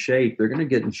get them in shape. They're going to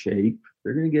get in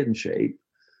shape.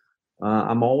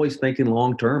 I'm always thinking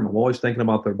long term. I'm always thinking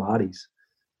about their bodies.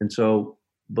 And so,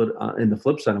 but in the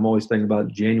flip side, I'm always thinking about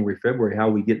January, February, how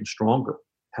are we getting stronger?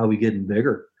 How are we getting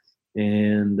bigger?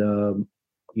 And,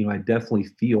 I definitely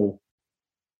feel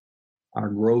our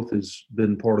growth has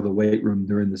been part of the weight room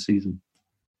during the season.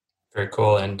 Very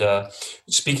cool. And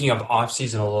speaking of off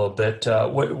season a little bit,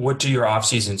 what do your off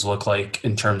seasons look like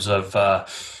in terms of,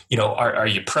 are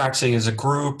you practicing as a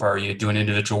group? Are you doing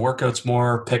individual workouts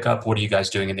more? Pickup? What are you guys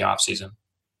doing in the off season?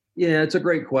 Yeah, it's a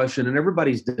great question, and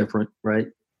everybody's different, right?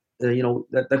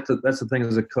 That's the thing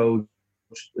as a coach,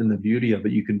 and the beauty of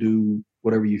it, you can do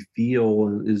whatever you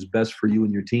feel is best for you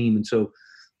and your team. And so,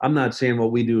 I'm not saying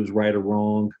what we do is right or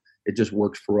wrong. It just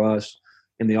works for us.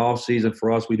 In the off season,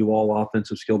 for us, we do all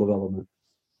offensive skill development.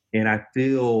 And I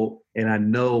feel and I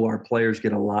know our players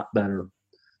get a lot better.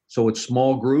 So it's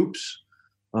small groups,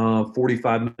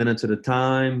 45 minutes at a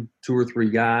time, 2 or 3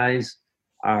 guys.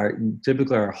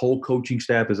 Typically our whole coaching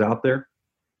staff is out there,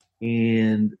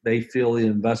 and they feel the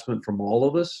investment from all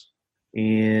of us.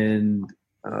 And,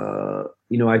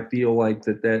 I feel like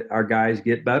that our guys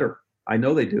get better. I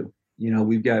know they do.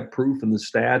 We've got proof in the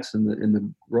stats and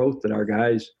the growth that our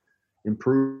guys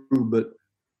improve, but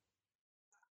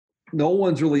no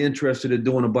one's really interested in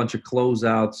doing a bunch of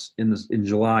closeouts in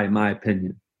July, in my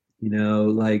opinion.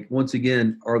 Once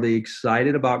again, are they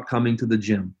excited about coming to the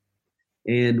gym?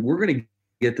 And we're going to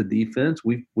get the defense.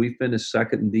 We finished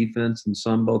second in defense in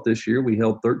Sunbelt this year. We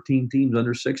held 13 teams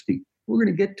under 60. We're going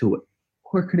to get to it.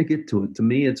 We're going to get to it. To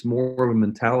me, it's more of a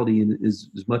mentality as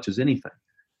much as anything.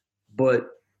 But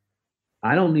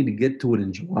I don't need to get to it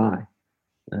in July,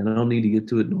 and I don't need to get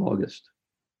to it in August.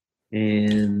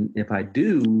 And if I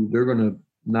do, they're going to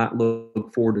not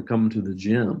look forward to coming to the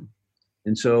gym.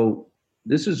 And so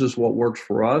this is just what works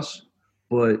for us.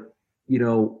 But,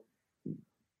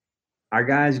 our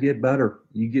guys get better.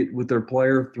 You get with their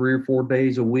player 3 or 4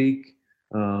 days a week.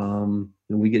 And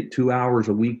we get 2 hours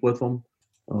a week with them,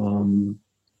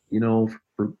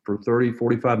 for 30,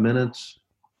 45 minutes.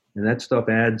 And that stuff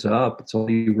adds up. It's all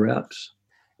these reps.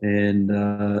 And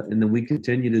then we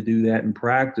continue to do that in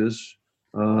practice.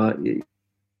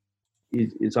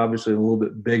 It's obviously a little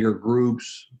bit bigger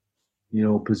groups,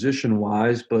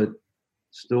 position-wise, but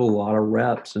still a lot of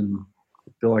reps. And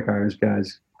I feel like our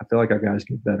guys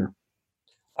get better.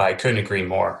 I couldn't agree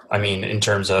more. I mean, in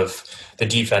terms of the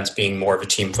defense being more of a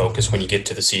team focus when you get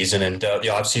to the season, and the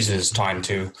off season is time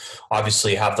to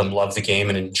obviously have them love the game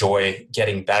and enjoy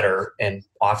getting better. And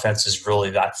offense is really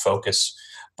that focus.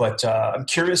 But I'm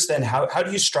curious then, how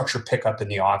do you structure pickup in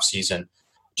the off season?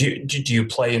 Do you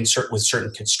play with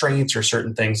certain constraints or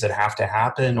certain things that have to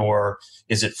happen, or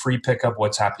is it free pickup?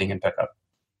 What's happening in pickup?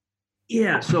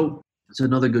 Yeah, so it's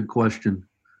another good question.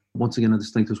 Once again, I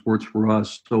just think this works for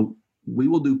us. So we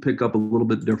will do pickup a little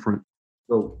bit different.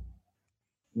 So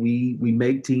we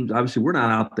make teams. Obviously, we're not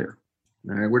out there.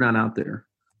 All right, we're not out there.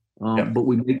 But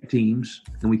we make teams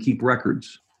and we keep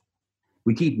records.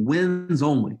 We keep wins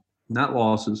only, not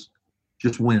losses,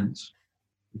 just wins.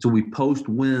 So we post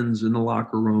wins in the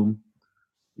locker room,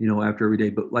 after every day.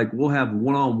 But we'll have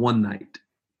one-on-one night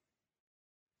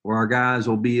where our guys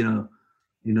will be in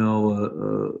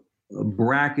a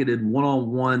bracketed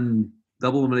one-on-one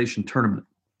double elimination tournament.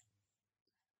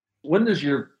 When does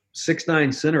your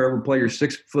 6'9" center ever play your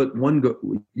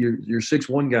 6'1" your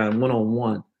 6'1" guy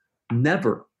one-on-one?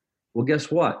 Never. Well,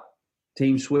 guess what?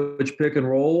 Teams switch pick and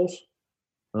rolls,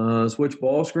 switch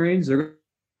ball screens. You're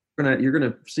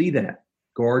gonna see that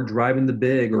guard driving the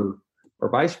big, or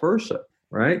vice versa,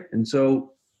 right? And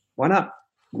so why not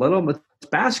let them? It's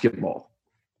basketball.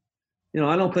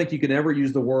 I don't think you can ever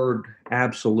use the word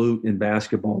absolute in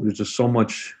basketball. There's just so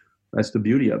much. That's the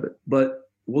beauty of it. But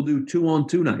we'll do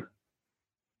 2-on-2 night.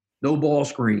 No ball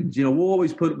screens. We'll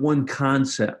always put one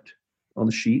concept on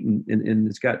the sheet, and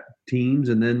it's got teams,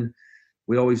 and then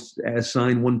we always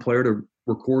assign one player to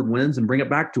record wins and bring it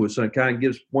back to us. So it kind of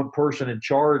gives one person in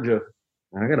charge of,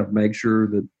 I got to make sure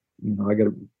that, I got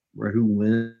to write who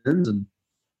wins, and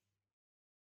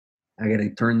I got to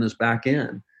turn this back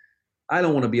in. I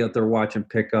don't want to be out there watching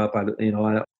pickup.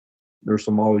 There's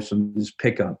always some this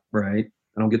pickup, right?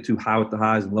 I don't get too high with the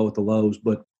highs and low with the lows,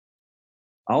 but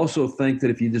I also think that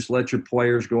if you just let your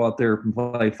players go out there and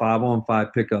play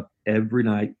 5-on-5 pickup every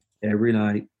night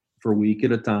for a week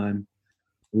at a time,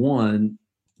 one,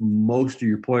 most of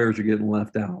your players are getting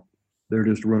left out. They're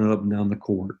just running up and down the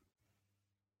court.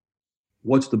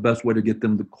 What's the best way to get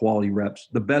them the quality reps?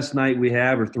 The best night we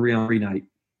have are 3-on-3 night.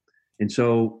 And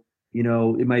so,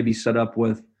 it may be set up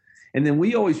with, and then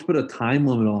we always put a time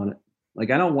limit on it.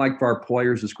 I don't like for our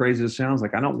players, as crazy as it sounds,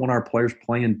 I don't want our players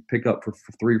playing pickup for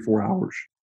 3 or 4 hours.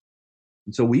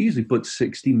 And so we usually put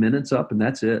 60 minutes up, and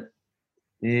that's it.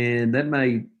 And that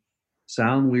may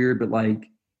sound weird, but I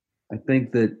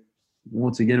think that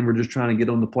once again, we're just trying to get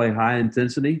them to play high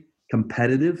intensity,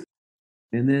 competitive,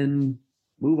 and then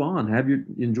move on.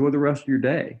 Enjoy the rest of your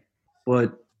day.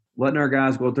 But letting our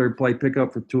guys go out there and play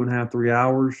pickup for 2.5, 3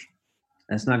 hours,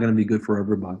 that's not going to be good for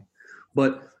everybody.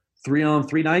 But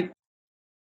 3-on-3 night,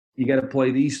 you got to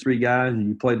play these 3 guys, and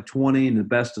you play the 20 and the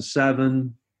best of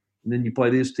 7, and then you play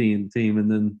this team,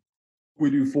 and then we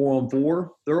do 4-on-4.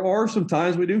 There are some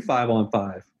times we do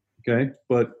 5-on-5, okay?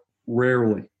 But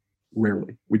rarely. We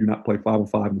do not play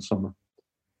 5-on-5 in the summer.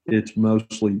 It's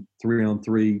mostly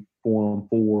 3-on-3,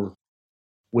 4-on-4,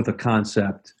 with a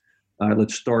concept.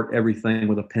 Let's start everything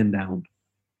with a pin down.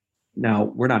 Now,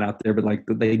 we're not out there, but like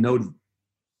they know,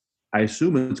 I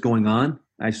assume it's going on.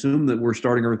 I assume that we're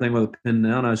starting everything with a pin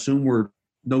down. I assume we're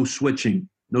no switching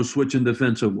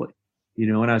defensively,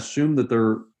 and I assume that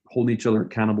they're holding each other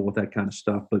accountable with that kind of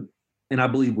stuff. And I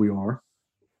believe we are.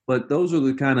 But those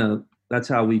are that's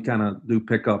how we kind of do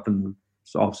pick up in the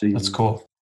offseason. That's cool.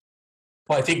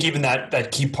 Well, I think even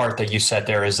that key part that you said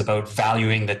there is about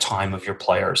valuing the time of your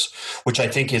players, which I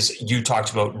think is, you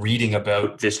talked about reading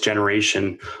about this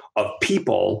generation of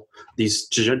people, these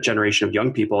generation of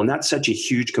young people. And that's such a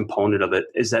huge component of it,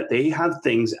 is that they have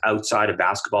things outside of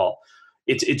basketball.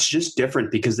 It's just different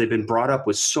because they've been brought up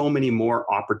with so many more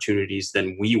opportunities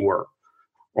than we were,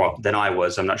 well, than I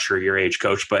was. I'm not sure your age,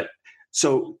 Coach, but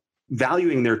so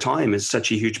valuing their time is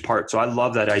such a huge part. So I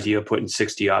love that idea of putting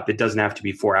 60 up. It doesn't have to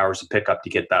be 4 hours of pickup to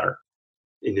get better.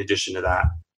 In addition to that,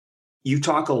 you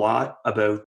talk a lot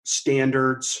about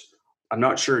standards. I'm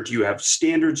not sure, do you have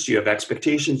standards? Do you have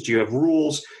expectations? Do you have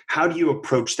rules? How do you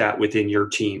approach that within your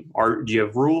team? Do you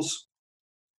have rules?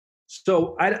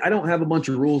 So I don't have a bunch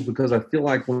of rules because I feel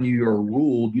like when you are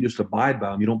ruled, you just abide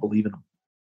by them. You don't believe in them.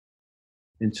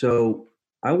 And so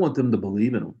I want them to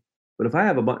believe in them. But if I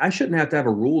have I shouldn't have to have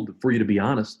a rule for you to be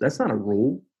honest. That's not a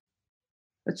rule.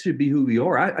 That should be who we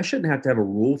are. I shouldn't have to have a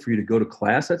rule for you to go to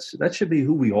class. That should be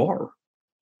who we are.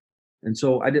 And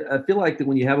so I feel like that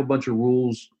when you have a bunch of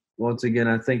rules, once again,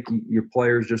 I think your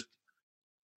players just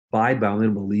abide by them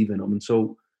and believe in them. And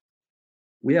so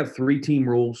we have 3 team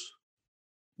rules.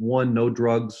 1, no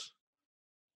drugs.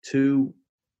 2,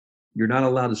 you're not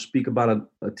allowed to speak about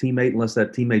a teammate unless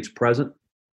that teammate's present.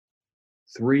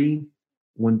 3,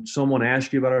 when someone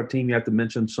asks you about our team, you have to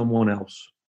mention someone else.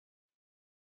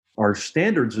 Our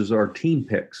standards is our team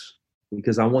picks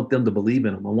because I want them to believe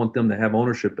in them. I want them to have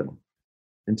ownership in them.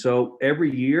 And so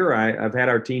every year I've had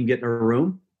our team get in a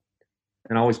room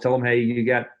and I always tell them, hey, you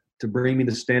got to bring me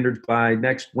the standards by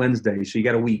next Wednesday. So you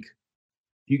got a week.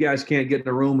 If you guys can't get in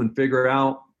a room and figure it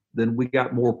out, then we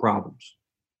got more problems.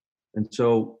 And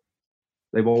so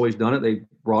they've always done it. They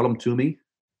brought them to me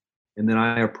and then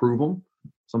I approve them.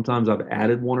 Sometimes I've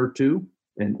added 1 or 2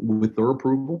 and with their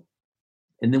approval.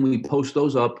 And then we post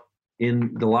those up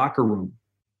in the locker room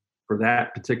for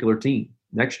that particular team.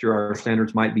 Next year, our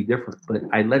standards might be different, but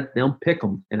I let them pick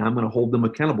them and I'm going to hold them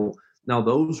accountable. Now,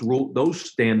 those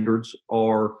standards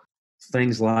are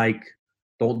things like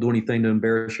don't do anything to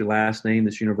embarrass your last name,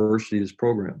 this university, this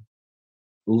program.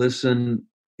 Listen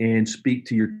and speak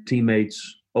to your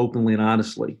teammates openly and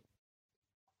honestly.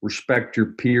 Respect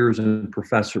your peers and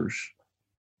professors.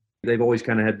 They've always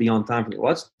kind of had be on time.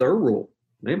 Well, that's their rule.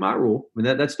 It ain't my rule. I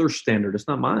mean, that's their standard. It's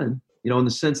not mine. In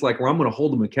the sense like where I'm going to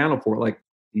hold them accountable for it. Like,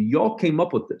 y'all came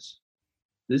up with this.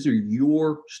 These are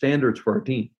your standards for our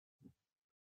team.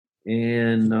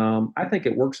 And I think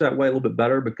it works that way a little bit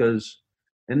better because,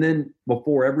 and then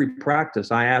before every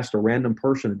practice, I asked a random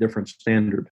person a different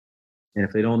standard. And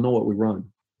if they don't know it, we run.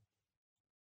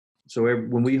 So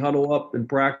when we huddle up in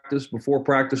practice, before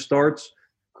practice starts,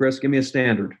 Chris, give me a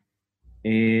standard.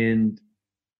 And,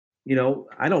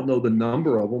 I don't know the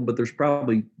number of them, but there's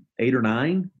probably 8 or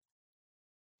 9.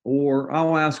 Or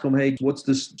I'll ask them, hey, what's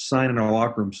this sign in our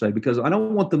locker room say? Because I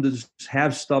don't want them to just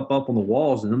have stuff up on the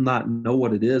walls and them not know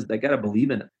what it is. They got to believe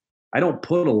in it. I don't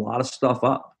put a lot of stuff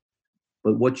up.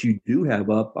 But what you do have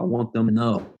up, I want them to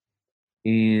know.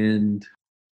 And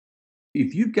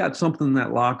if you've got something in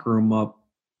that locker room up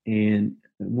and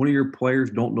one of your players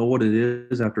don't know what it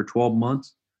is after 12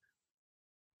 months,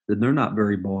 then they're not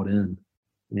very bought in.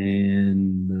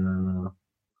 And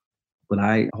but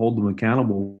I hold them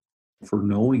accountable for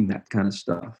knowing that kind of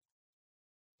stuff.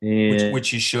 And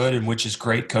which you should, and which is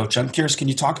great, Coach. I'm curious, can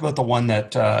you talk about the one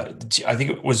that I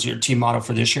think it was your team motto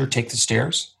for this year, take the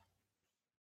stairs?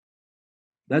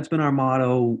 That's been our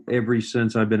motto ever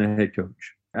since I've been a head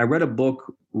coach. I read a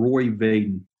book, Roy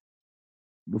Vaden.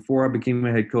 Before I became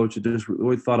a head coach, it just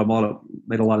really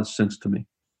made a lot of sense to me.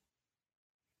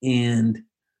 And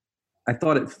I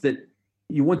thought it fit.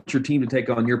 You want your team to take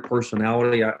on your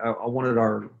personality. I wanted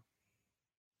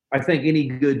I think any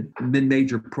good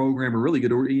mid-major program or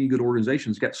any good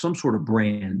organization's got some sort of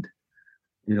brand.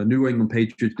 New England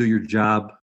Patriots, do your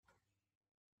job.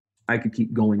 I could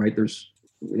keep going, right? There's,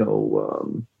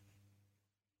 some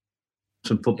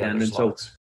football. Yeah, and so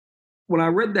when I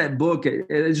read that book,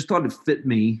 I just thought it fit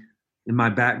me in my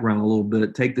background a little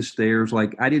bit. Take the stairs.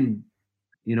 Like I didn't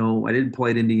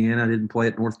play at Indiana. I didn't play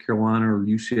at North Carolina or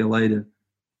UCLA.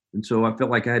 And so I felt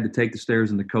like I had to take the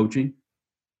stairs into coaching.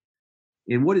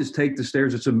 And what is take the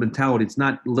stairs? It's a mentality. It's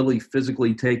not literally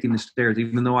physically taking the stairs,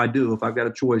 even though I do. If I've got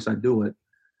a choice, I do it.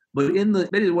 But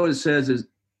what it says is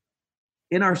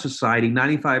in our society,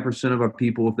 95% of our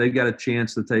people, if they've got a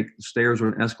chance to take the stairs or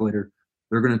an escalator,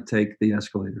 they're going to take the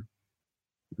escalator,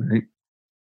 right?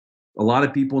 A lot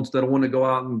of people, instead of wanting to go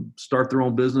out and start their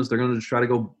own business, they're going to just try to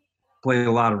go play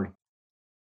the lottery.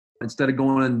 Instead of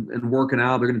going and working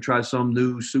out, they're going to try some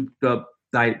new souped up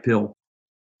diet pill.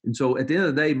 And so at the end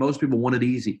of the day, most people want it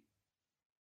easy.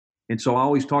 And so I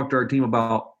always talk to our team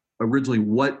about originally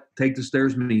what take the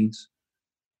stairs means,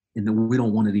 and then we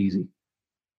don't want it easy.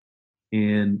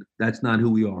 And that's not who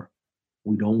we are.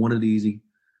 We don't want it easy.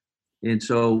 And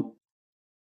so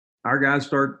our guys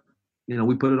start,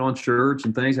 we put it on shirts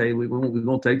and things. Hey, we're going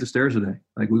to take the stairs today.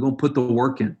 Like, we're going to put the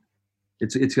work in.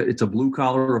 It's a blue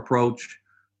collar approach.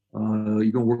 We're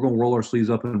going to roll our sleeves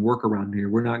up and work around here.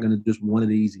 We're not going to just want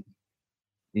it easy.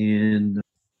 And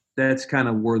that's kind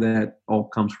of where that all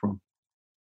comes from.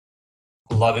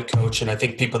 Love it, Coach. And I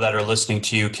think people that are listening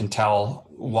to you can tell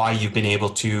why you've been able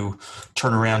to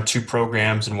turn around 2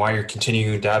 programs and why you're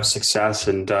continuing to have success.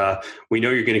 And we know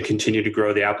you're going to continue to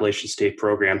grow the Appalachian State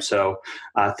program. So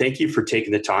thank you for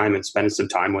taking the time and spending some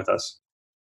time with us.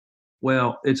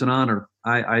 Well, it's an honor.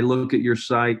 I look at your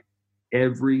site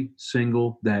every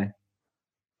single day.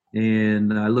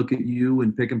 And I look at you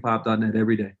and pickandpop.net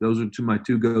every day. Those are my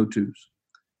 2 go-tos.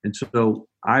 And so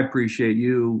I appreciate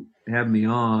you having me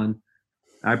on.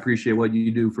 I appreciate what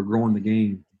you do for growing the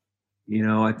game.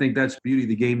 I think that's the beauty of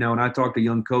the game now. When I talk to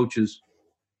young coaches,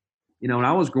 when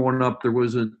I was growing up,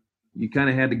 you kind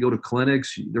of had to go to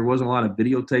clinics. There wasn't a lot of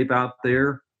videotape out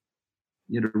there,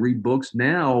 to read books.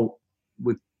 Now,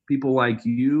 with people like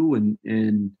you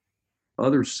and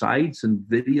other sites and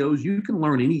videos, you can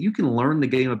learn the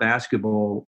game of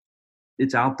basketball.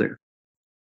 It's out there.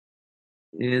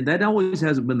 And that always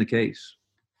hasn't been the case.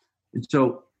 And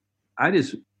so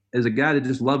as a guy that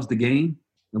just loves the game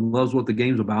and loves what the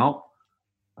game's about,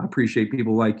 I appreciate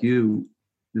people like you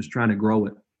just trying to grow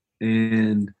it.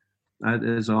 And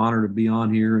it's an honor to be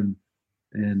on here,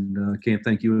 and can't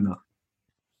thank you enough.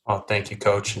 Oh, thank you,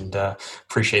 Coach, and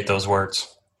appreciate those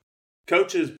words.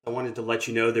 Coaches, I wanted to let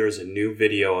you know there is a new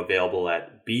video available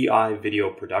at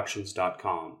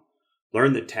bivideoproductions.com.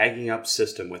 Learn the tagging up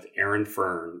system with Aaron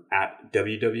Fern at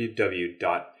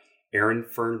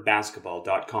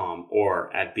www.aaronfernbasketball.com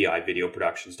or at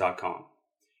bivideoproductions.com.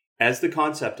 As the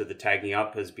concept of the tagging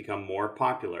up has become more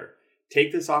popular,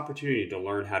 take this opportunity to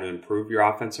learn how to improve your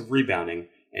offensive rebounding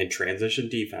and transition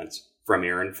defense from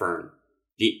Aaron Fern,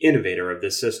 the innovator of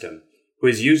this system, who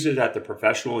has used it at the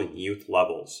professional and youth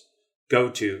levels. Go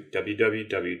to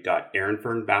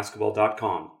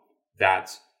www.aaronfernbasketball.com.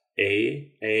 That's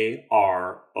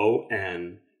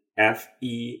AARONFEARNE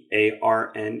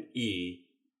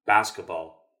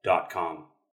basketball.com.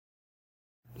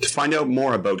 To find out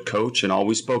more about Coach and all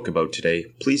we spoke about today,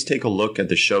 please take a look at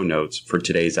the show notes for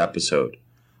today's episode.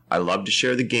 I love to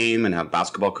share the game and have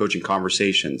basketball coaching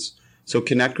conversations, so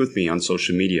connect with me on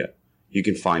social media. You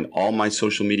can find all my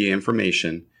social media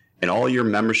information and all your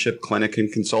membership, clinic, and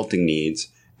consulting needs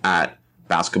at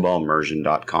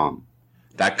basketballimmersion.com.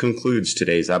 That concludes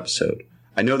today's episode.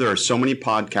 I know there are so many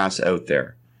podcasts out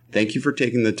there. Thank you for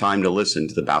taking the time to listen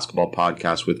to the Basketball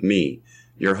Podcast with me,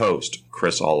 your host,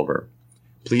 Chris Oliver.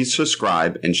 Please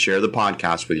subscribe and share the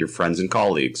podcast with your friends and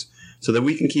colleagues so that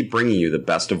we can keep bringing you the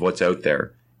best of what's out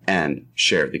there and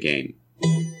share the game.